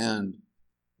world's going to end.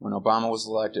 When Obama was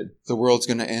elected, the world's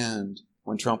going to end.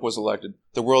 When Trump was elected,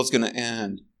 the world's going to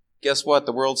end. Guess what?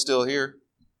 The world's still here.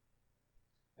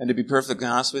 And to be perfectly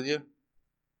honest with you,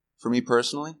 for me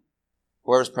personally,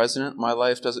 whoever's president,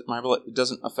 it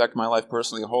doesn't affect my life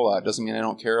personally a whole lot. It doesn't mean I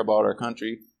don't care about our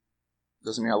country. It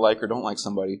doesn't mean I like or don't like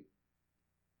somebody.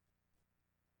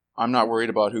 I'm not worried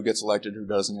about who gets elected, who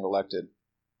doesn't get elected.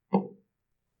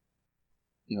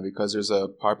 Because there's a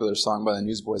popular song by the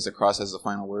Newsboys, "The Cross Has the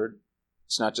Final Word."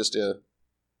 It's not just a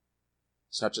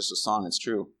song, it's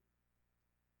true.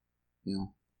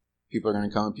 People are going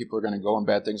to come and people are going to go and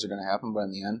bad things are going to happen, but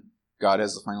in the end, God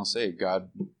has the final say.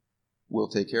 God will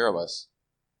take care of us.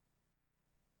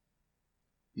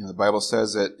 The Bible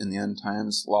says that in the end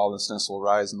times, lawlessness will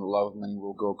rise and the love of many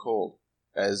will grow cold,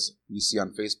 as we see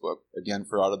on Facebook. Again,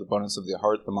 for out of the abundance of the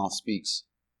heart, the mouth speaks.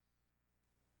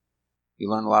 You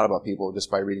learn a lot about people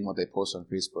just by reading what they post on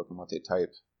Facebook and what they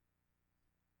type.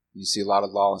 You see a lot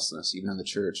of lawlessness, even in the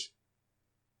church.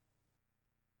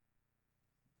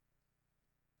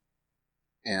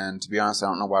 And to be honest, I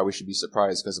don't know why we should be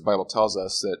surprised, because the Bible tells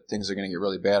us that things are going to get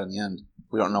really bad in the end.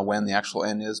 We don't know when the actual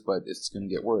end is, but it's going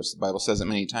to get worse. The Bible says it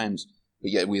many times,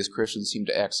 but yet we as Christians seem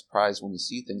to act surprised when we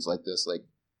see things like this, like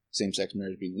same-sex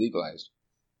marriage being legalized,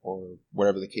 or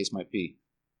whatever the case might be.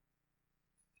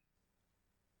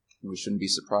 We shouldn't be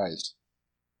surprised.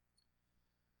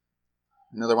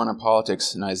 Another one on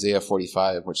politics in Isaiah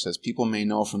 45, which says, "People may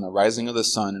know from the rising of the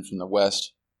sun and from the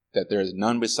west that there is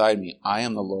none beside me. I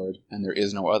am the Lord, and there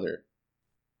is no other."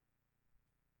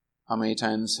 How many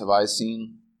times have I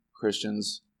seen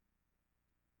Christians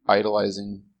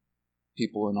idolizing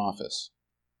people in office?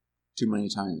 Too many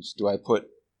times. Do I put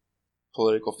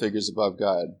political figures above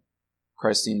God?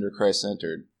 Christ-themed or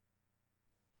Christ-centered?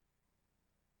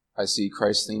 I see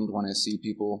Christ-themed when I see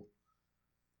people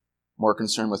more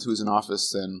concerned with who's in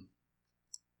office than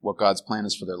what God's plan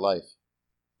is for their life.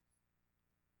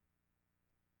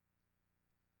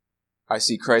 I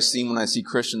see Christ-themed when I see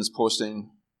Christians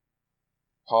posting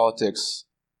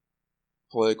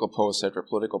political posts after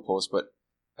political posts, but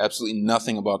absolutely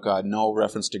nothing about God, no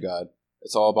reference to God.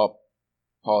 It's all about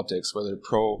politics, whether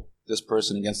pro this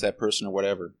person against that person or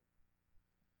whatever.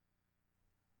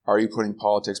 Are you putting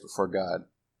politics before God?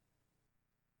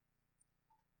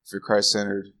 If you're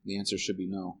Christ-centered, the answer should be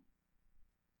no.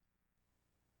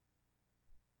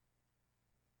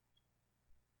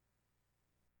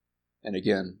 And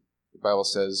again, the Bible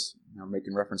says,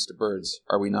 making reference to birds,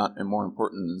 are we not more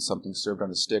important than something served on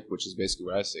a stick, which is basically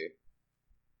what I say.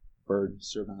 Bird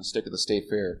served on a stick at the state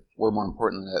fair. We're more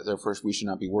important than that, therefore we should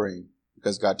not be worrying,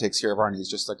 because God takes care of our needs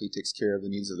just like He takes care of the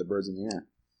needs of the birds in the air.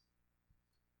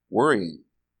 Worrying.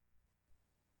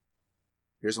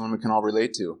 Here's one we can all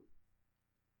relate to.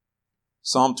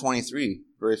 Psalm 23,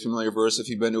 very familiar verse if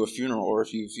you've been to a funeral or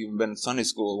if you've even been in Sunday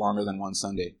school longer than one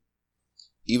Sunday.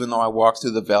 "Even though I walk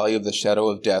through the valley of the shadow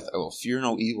of death, I will fear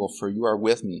no evil, for you are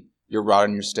with me. Your rod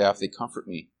and your staff, they comfort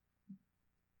me."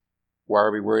 Why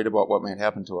are we worried about what might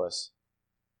happen to us?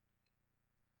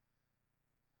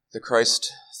 The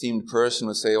Christ-themed person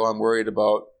would say, I'm worried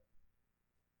about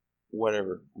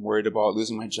whatever. I'm worried about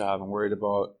losing my job. I'm worried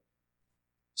about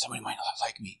somebody might not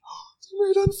like me. They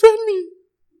might unfriend me.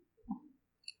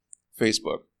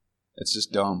 Facebook. It's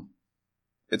just dumb.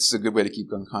 It's a good way to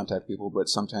keep in contact with people, but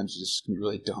sometimes it just can be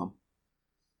really dumb.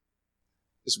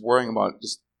 Just worrying about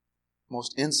just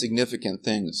most insignificant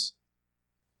things.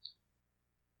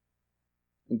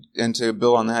 And to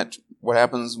build on that, what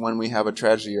happens when we have a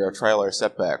tragedy or a trial or a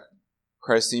setback?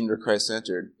 Christ-themed or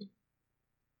Christ-centered?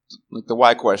 Like the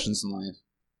why questions in life.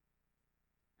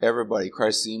 Everybody,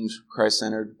 Christ-themed,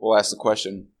 Christ-centered, will ask the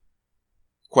question.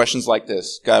 Questions like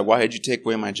this. God, why did you take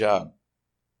away my job?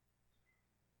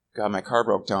 God, my car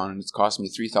broke down and it's cost me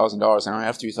 $3,000. I don't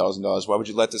have $3,000. Why would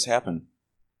you let this happen?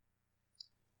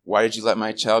 Why did you let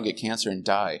my child get cancer and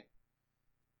die?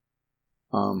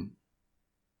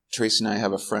 Tracy and I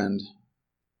have a friend.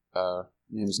 Her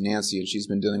name is Nancy, and she's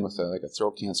been dealing with a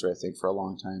throat cancer, I think, for a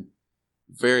long time.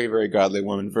 Very, very godly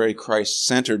woman, very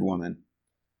Christ-centered woman.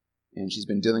 And she's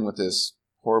been dealing with this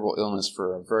horrible illness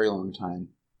for a very long time.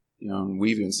 And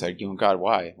we've even said, God,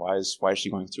 why? Why is she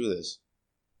going through this?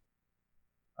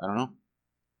 I don't know.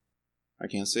 I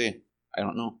can't say. I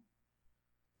don't know.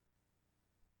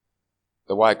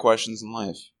 The why questions in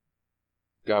life.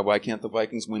 God, why can't the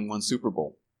Vikings win one Super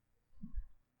Bowl?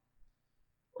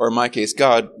 Or in my case,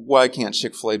 God, why can't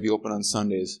Chick-fil-A be open on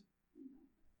Sundays?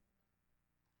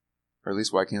 Or at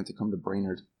least why can't they come to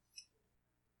Brainerd?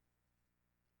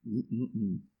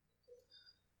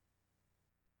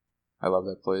 I love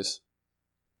that place.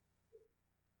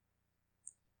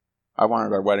 I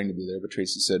wanted our wedding to be there, but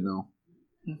Tracy said no.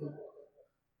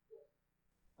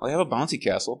 Well, they have a bouncy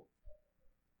castle.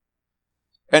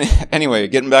 Anyway,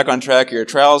 getting back on track here.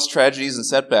 Trials, tragedies, and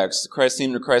setbacks.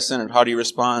 Christ-themed or Christ-centered. How do you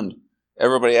respond?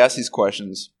 Everybody asks these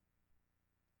questions.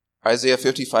 Isaiah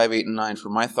 55, 8 and 9. For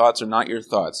my thoughts are not your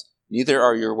thoughts. Neither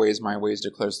are your ways my ways,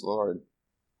 declares the Lord.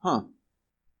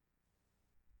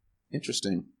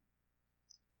 Interesting.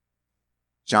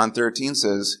 John 13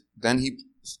 says,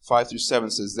 5 through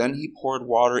 7 says, Then he poured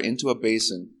water into a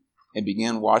basin and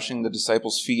began washing the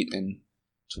disciples' feet and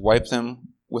to wipe them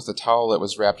with a towel that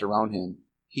was wrapped around him.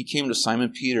 He came to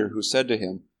Simon Peter, who said to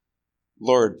him,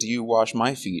 Lord, do you wash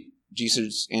my feet?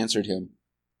 Jesus answered him,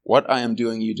 What I am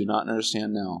doing you do not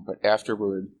understand now, but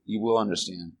afterward you will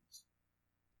understand.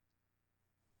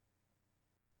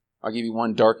 I'll give you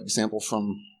one dark example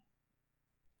from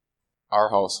our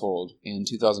household. In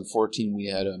 2014, we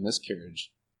had a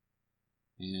miscarriage.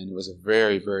 And it was a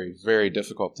very, very, very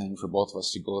difficult thing for both of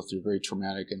us to go through, very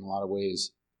traumatic in a lot of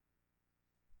ways.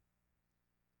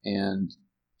 And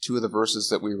two of the verses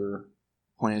that we were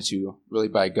pointed to, really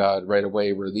by God right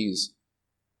away, were these.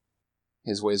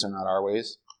 His ways are not our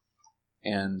ways.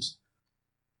 And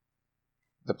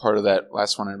the part of that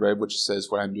last one I read, which says,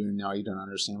 What I'm doing now you don't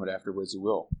understand, but afterwards you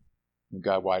will. And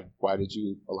God, why did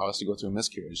you allow us to go through a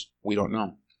miscarriage? We don't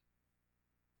know.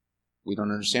 We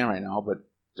don't understand right now, but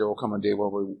there will come a day where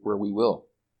we will.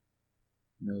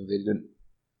 You know,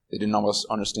 they didn't almost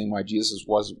understand why Jesus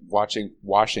was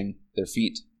washing their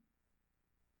feet.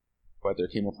 But there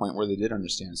came a point where they did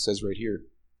understand. It says right here,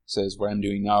 what I'm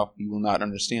doing now, you will not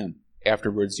understand.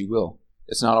 Afterwards, you will.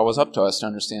 It's not always up to us to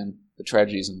understand the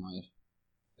tragedies in life.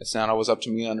 It's not always up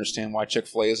to me to understand why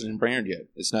Chick-fil-A isn't in Brainerd yet.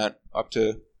 It's not up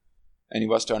to any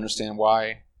of us to understand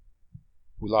why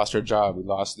we lost our job, we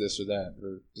lost this or that,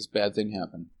 or this bad thing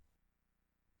happened.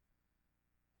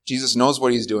 Jesus knows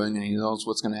what he's doing, and he knows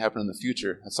what's going to happen in the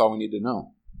future. That's all we need to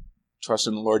know. Trust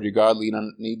in the Lord your God,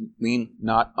 lean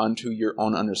not unto your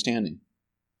own understanding.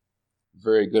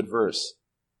 Very good verse.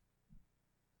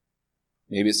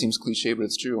 Maybe it seems cliche, but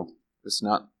it's true. If it's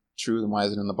not true, then why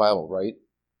is it in the Bible, right?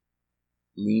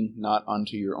 Lean not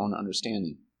unto your own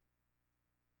understanding.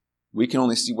 We can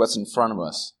only see what's in front of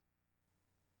us.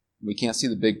 We can't see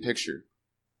the big picture.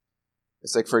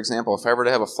 It's like, for example, if I were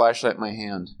to have a flashlight in my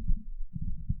hand,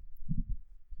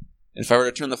 and if I were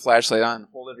to turn the flashlight on and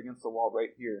hold it against the wall right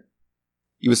here,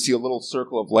 you would see a little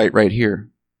circle of light right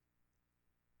here.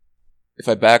 If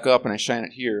I back up and I shine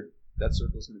it here, that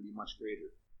circle is going to be much greater.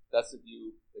 That's the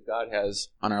view that God has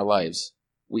on our lives.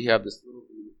 We have this little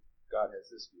view. God has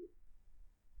this view.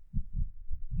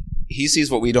 He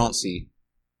sees what we don't see.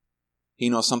 He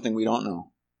knows something we don't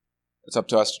know. It's up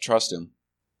to us to trust him.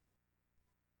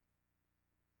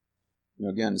 You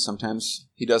know, again, sometimes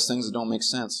he does things that don't make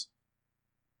sense.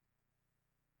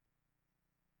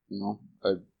 You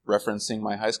know, referencing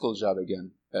my high school job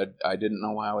again. I didn't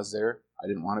know why I was there. I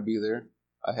didn't want to be there.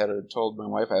 I had told my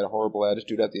wife I had a horrible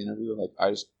attitude at the interview. Like,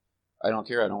 I don't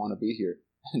care. I don't want to be here.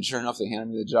 And sure enough, they handed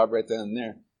me the job right then and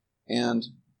there. And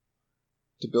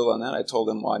to build on that, I told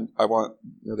them, well, I want,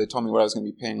 you know, they told me what I was going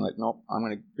to be paying. Like, nope, you're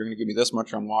going to give me this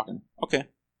much or I'm walking. Okay.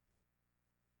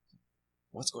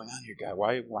 What's going on here, guy?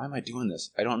 Why am I doing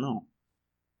this? I don't know.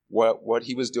 What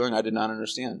he was doing, I did not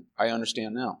understand. I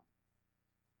understand now.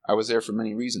 I was there for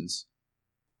many reasons.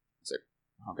 It's like,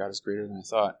 oh, God is greater than I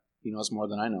thought. He knows more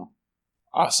than I know.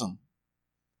 Awesome.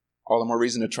 All the more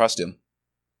reason to trust him.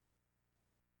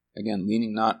 Again,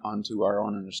 leaning not onto our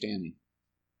own understanding.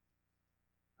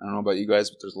 I don't know about you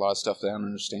guys, but there's a lot of stuff that I don't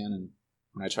understand, and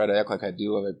when I try to act like I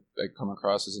do, I come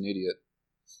across as an idiot.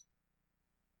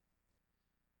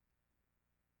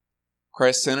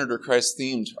 Christ-centered or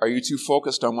Christ-themed? Are you too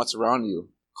focused on what's around you?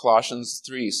 Colossians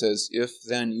 3 says, If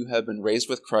then you have been raised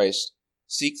with Christ,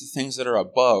 seek the things that are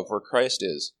above, where Christ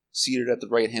is, seated at the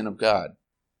right hand of God.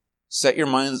 Set your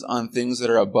minds on things that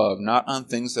are above, not on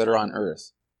things that are on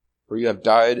earth. For you have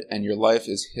died, and your life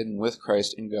is hidden with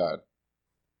Christ in God.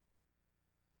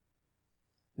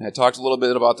 And I talked a little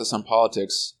bit about this on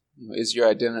politics. Is your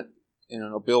identity, and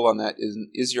I'll build on that,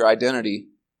 is your identity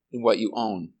in what you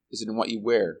own? Is it in what you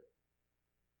wear?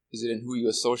 Is it in who you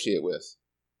associate with?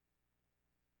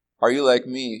 Are you like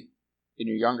me in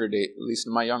your younger days, at least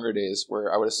in my younger days,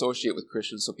 where I would associate with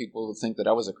Christians so people would think that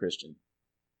I was a Christian?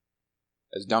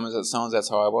 As dumb as that sounds, that's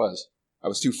how I was. I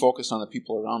was too focused on the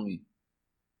people around me.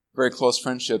 Very close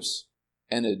friendships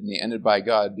ended, and they ended by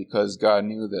God because God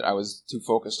knew that I was too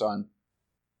focused on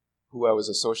who I was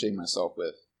associating myself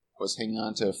with. I was hanging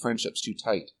on to friendships too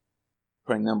tight,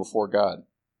 putting them before God.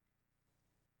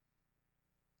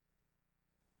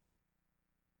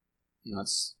 You know,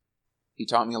 he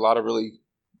taught me a lot of really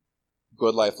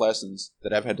good life lessons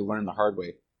that I've had to learn the hard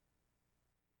way.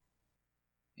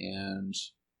 And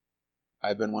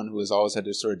I've been one who has always had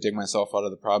to sort of dig myself out of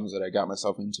the problems that I got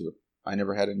myself into. I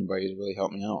never had anybody to really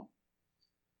help me out.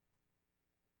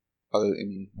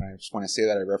 When I say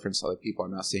that, I reference other people.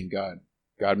 I'm not saying God.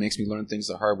 God makes me learn things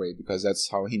the hard way because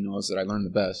that's how He knows that I learn the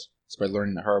best. It's by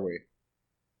learning the hard way.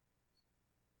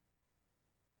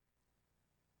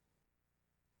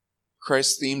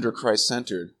 Christ-themed or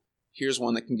Christ-centered? Here's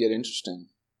one that can get interesting.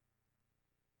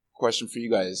 Question for you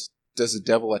guys. Does the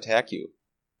devil attack you?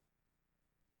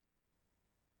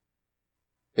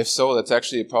 If so, that's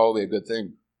actually probably a good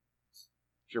thing.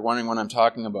 If you're wondering what I'm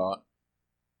talking about,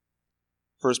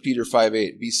 1 Peter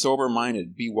 5:8, be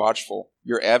sober-minded, be watchful.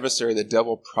 Your adversary, the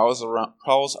devil, prowls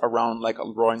around like a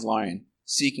roaring lion,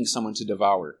 seeking someone to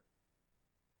devour.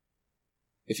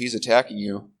 If he's attacking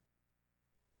you,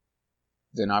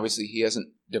 then obviously he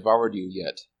hasn't devoured you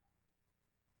yet.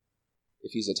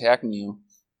 If he's attacking you,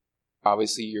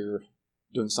 obviously you're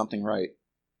doing something right.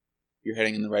 You're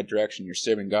heading in the right direction. You're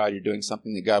serving God. You're doing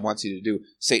something that God wants you to do.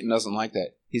 Satan doesn't like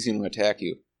that. He's going to attack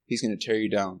you. He's going to tear you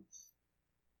down.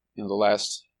 The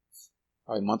last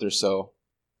probably month or so,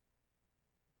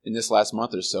 in this last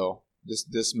month or so,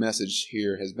 this message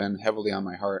here has been heavily on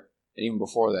my heart, and even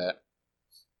before that.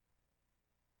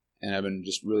 And I've been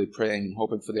just really praying and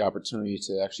hoping for the opportunity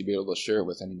to actually be able to share it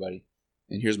with anybody.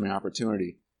 And here's my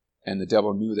opportunity. And the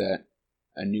devil knew that.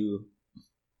 I knew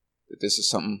that this is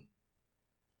something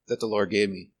that the Lord gave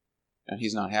me. And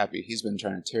he's not happy. He's been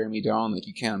trying to tear me down like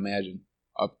you can't imagine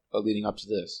leading up to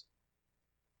this.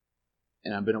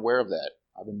 And I've been aware of that.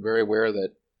 I've been very aware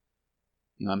that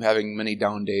I'm having many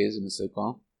down days, and it's like,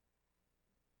 well,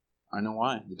 I know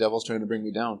why. The devil's trying to bring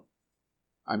me down.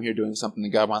 I'm here doing something that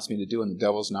God wants me to do, and the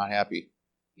devil's not happy.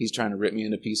 He's trying to rip me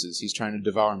into pieces. He's trying to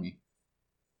devour me.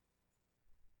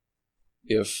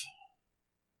 If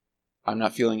I'm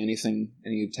not feeling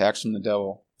any attacks from the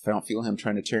devil, if I don't feel him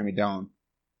trying to tear me down,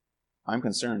 I'm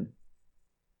concerned.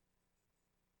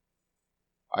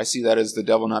 I see that as the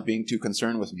devil not being too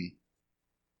concerned with me.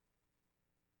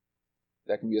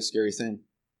 That can be a scary thing.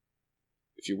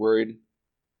 If you're worried,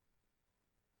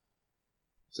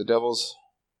 if the devil's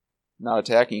not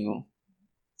attacking you,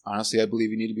 honestly, I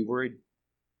believe you need to be worried.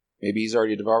 Maybe he's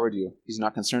already devoured you. He's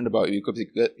not concerned about you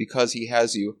because he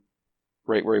has you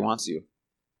right where he wants you.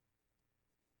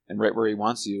 And right where he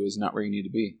wants you is not where you need to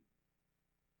be.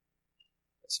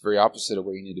 It's the very opposite of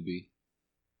where you need to be.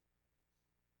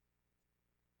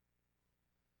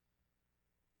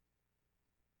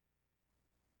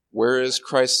 Where is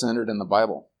Christ centered in the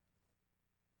Bible?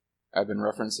 I've been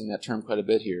referencing that term quite a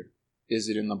bit here. Is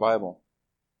it in the Bible?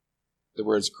 The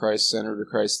words Christ-centered or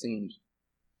Christ-themed?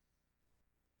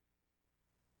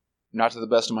 Not to the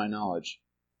best of my knowledge.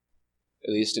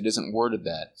 At least it isn't worded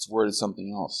that. It's worded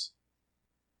something else.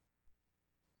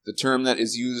 The term that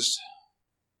is used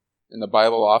in the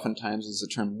Bible oftentimes is the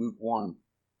term lukewarm.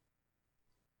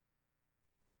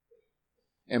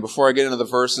 And before I get into the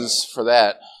verses for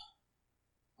that,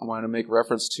 I want to make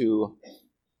reference to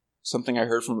something I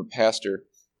heard from a pastor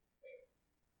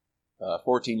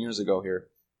 14 years ago here.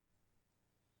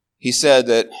 He said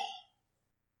that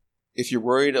if you're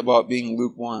worried about being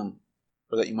lukewarm,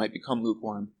 or that you might become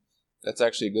lukewarm, that's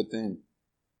actually a good thing.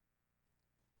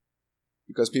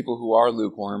 Because people who are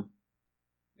lukewarm,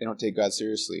 they don't take God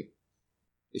seriously.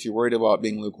 If you're worried about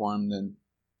being lukewarm, then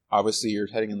obviously you're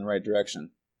heading in the right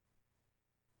direction.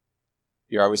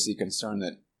 You're obviously concerned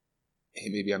that, hey,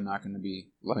 maybe I'm not going to be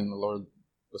loving the Lord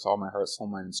with all my heart, soul,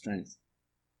 mind, and strength.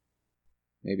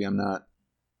 Maybe I'm not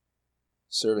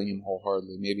serving Him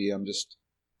wholeheartedly. Maybe I'm just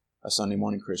a Sunday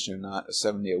morning Christian, not a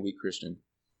 7-day-a-week Christian.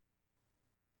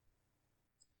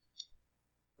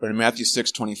 But in Matthew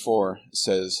 6:24, it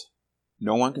says,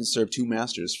 no one can serve two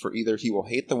masters, for either he will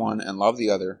hate the one and love the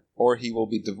other, or he will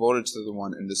be devoted to the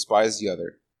one and despise the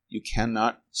other. You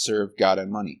cannot serve God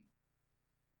and money.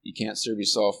 You can't serve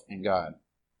yourself and God.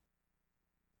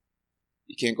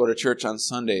 You can't go to church on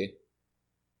Sunday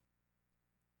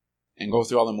and go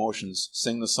through all the motions,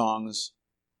 sing the songs,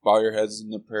 bow your heads in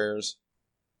the prayers,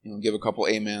 give a couple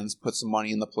amens, put some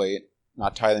money in the plate,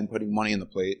 not tithing, putting money in the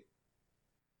plate,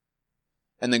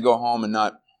 and then go home and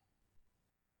not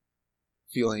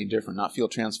feel any different, not feel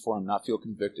transformed, not feel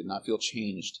convicted, not feel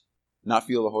changed, not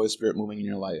feel the Holy Spirit moving in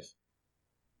your life,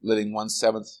 living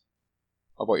 1/7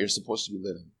 of what you're supposed to be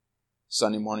living.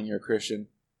 Sunday morning, you're a Christian.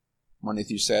 Monday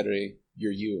through Saturday,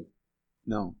 you're you.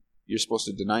 No, you're supposed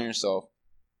to deny yourself,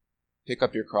 pick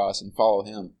up your cross, and follow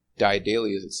Him. Die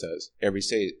daily, as it says. Every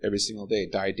single day,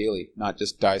 die daily, not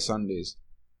just die Sundays.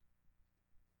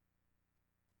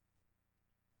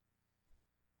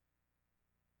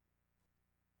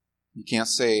 You can't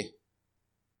say,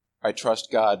 I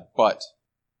trust God, but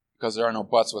because there are no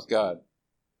buts with God.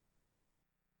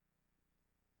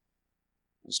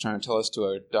 I was trying to tell this to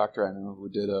a doctor I know who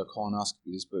did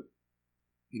colonoscopies, but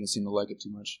he didn't seem to like it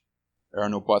too much. There are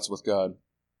no buts with God.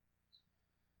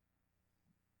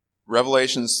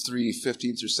 Revelations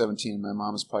 3:15 through 17. My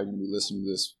mom is probably going to be listening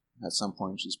to this at some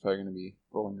point. She's probably going to be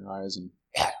rolling her eyes and,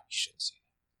 yeah, you shouldn't say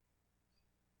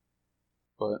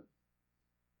that. But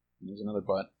there's another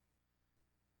but.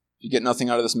 If you get nothing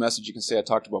out of this message, you can say I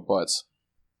talked about butts.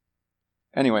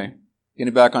 Anyway,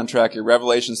 getting back on track here.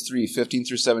 Revelations 3:15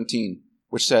 through 17,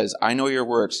 which says, I know your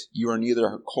works. You are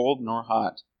neither cold nor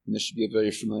hot. And this should be a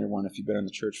very familiar one if you've been in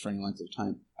the church for any length of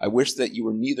time. I wish that you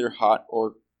were neither hot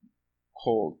or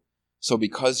cold. So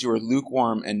because you are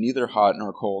lukewarm and neither hot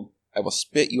nor cold, I will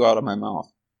spit you out of my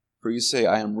mouth. For you say,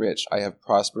 I am rich, I have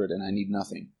prospered, and I need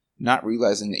nothing, not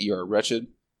realizing that you are wretched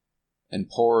and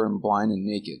poor and blind and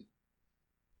naked.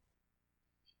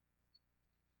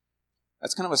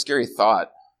 That's kind of a scary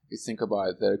thought if you think about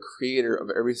it, that a creator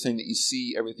of everything that you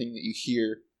see, everything that you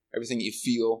hear, everything that you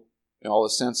feel, and all the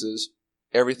senses,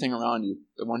 everything around you,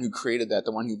 the one who created that,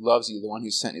 the one who loves you, the one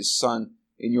who sent his son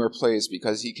in your place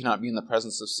because he cannot be in the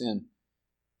presence of sin,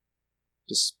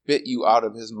 to spit you out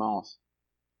of his mouth.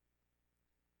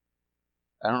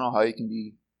 I don't know how you can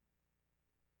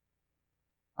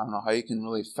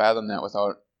really fathom that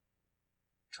without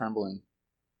trembling.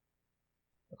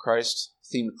 A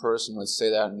Christ-themed person would say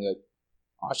that and be like,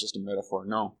 oh, it's just a metaphor.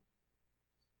 No.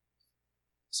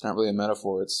 It's not really a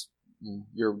metaphor. It's,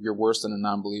 you're worse than a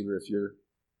non-believer if you're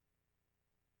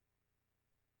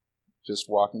just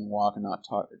walking the walk and not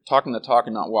talking the talk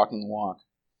and not walking the walk.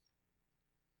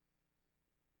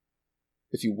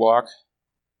 If you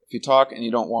talk and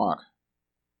you don't walk,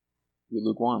 you're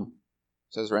lukewarm.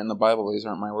 It says right in the Bible, these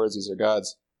aren't my words, these are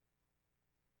God's.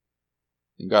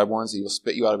 And God warns you, he will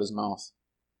spit you out of his mouth.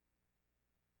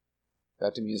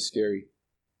 That to me is scary.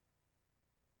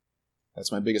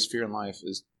 That's my biggest fear in life,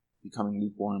 is becoming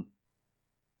lukewarm.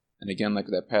 And again, like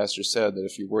that pastor said, that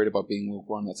if you're worried about being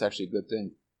lukewarm, that's actually a good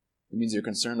thing. It means you're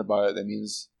concerned about it. That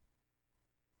means,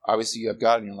 obviously, you have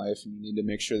God in your life, and you need to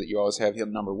make sure that you always have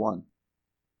him number one.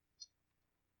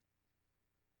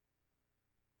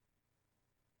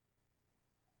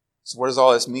 So what does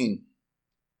all this mean?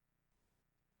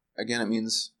 Again, it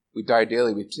means we die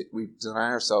daily. We deny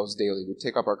ourselves daily. We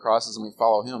take up our crosses and we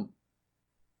follow him.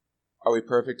 Are we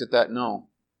perfect at that? No.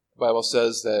 The Bible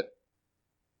says that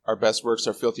our best works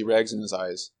are filthy rags in his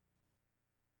eyes.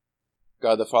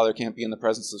 God the Father can't be in the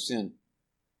presence of sin.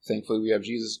 Thankfully, we have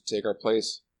Jesus to take our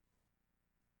place,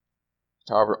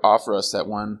 to offer us that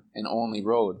one and only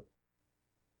road.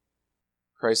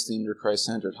 Christ-themed or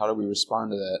Christ-centered. How do we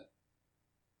respond to that?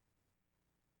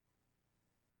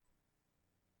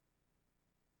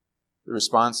 The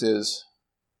response is,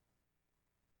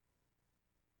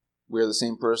 we are the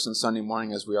same person Sunday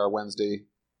morning as we are Wednesday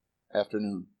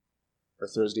afternoon, or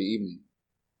Thursday evening,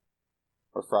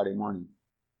 or Friday morning.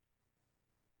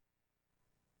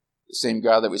 The same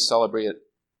God that we celebrate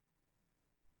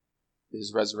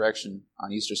his resurrection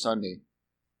on Easter Sunday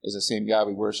is the same God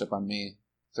we worship on May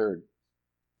 3rd.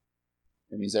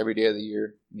 It means every day of the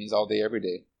year. It means all day, every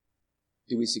day.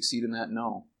 Do we succeed in that?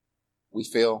 No. We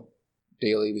fail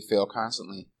daily. We fail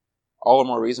constantly. All the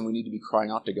more reason we need to be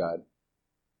crying out to God.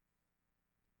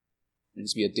 It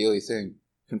needs to be a daily thing.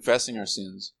 Confessing our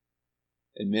sins.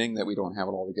 Admitting that we don't have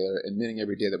it all together. Admitting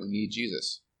every day that we need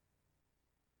Jesus.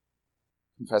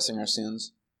 Confessing our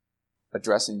sins.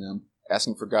 Addressing them.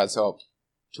 Asking for God's help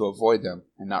to avoid them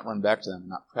and not run back to them and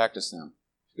not practice them.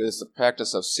 Because it's the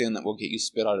practice of sin that will get you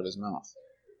spit out of his mouth.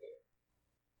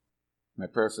 My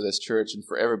prayer for this church and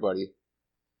for everybody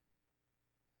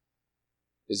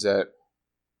is that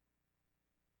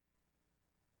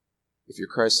if you're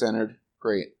Christ-centered,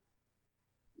 great.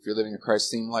 If you're living a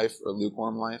Christ-themed life or a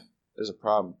lukewarm life, there's a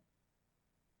problem.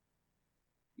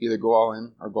 Either go all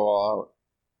in or go all out.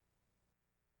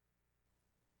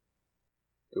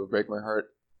 It would break my heart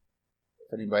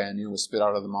if anybody I knew was spit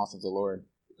out of the mouth of the Lord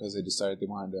because they decided they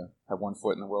wanted to have one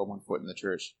foot in the world, one foot in the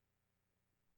church.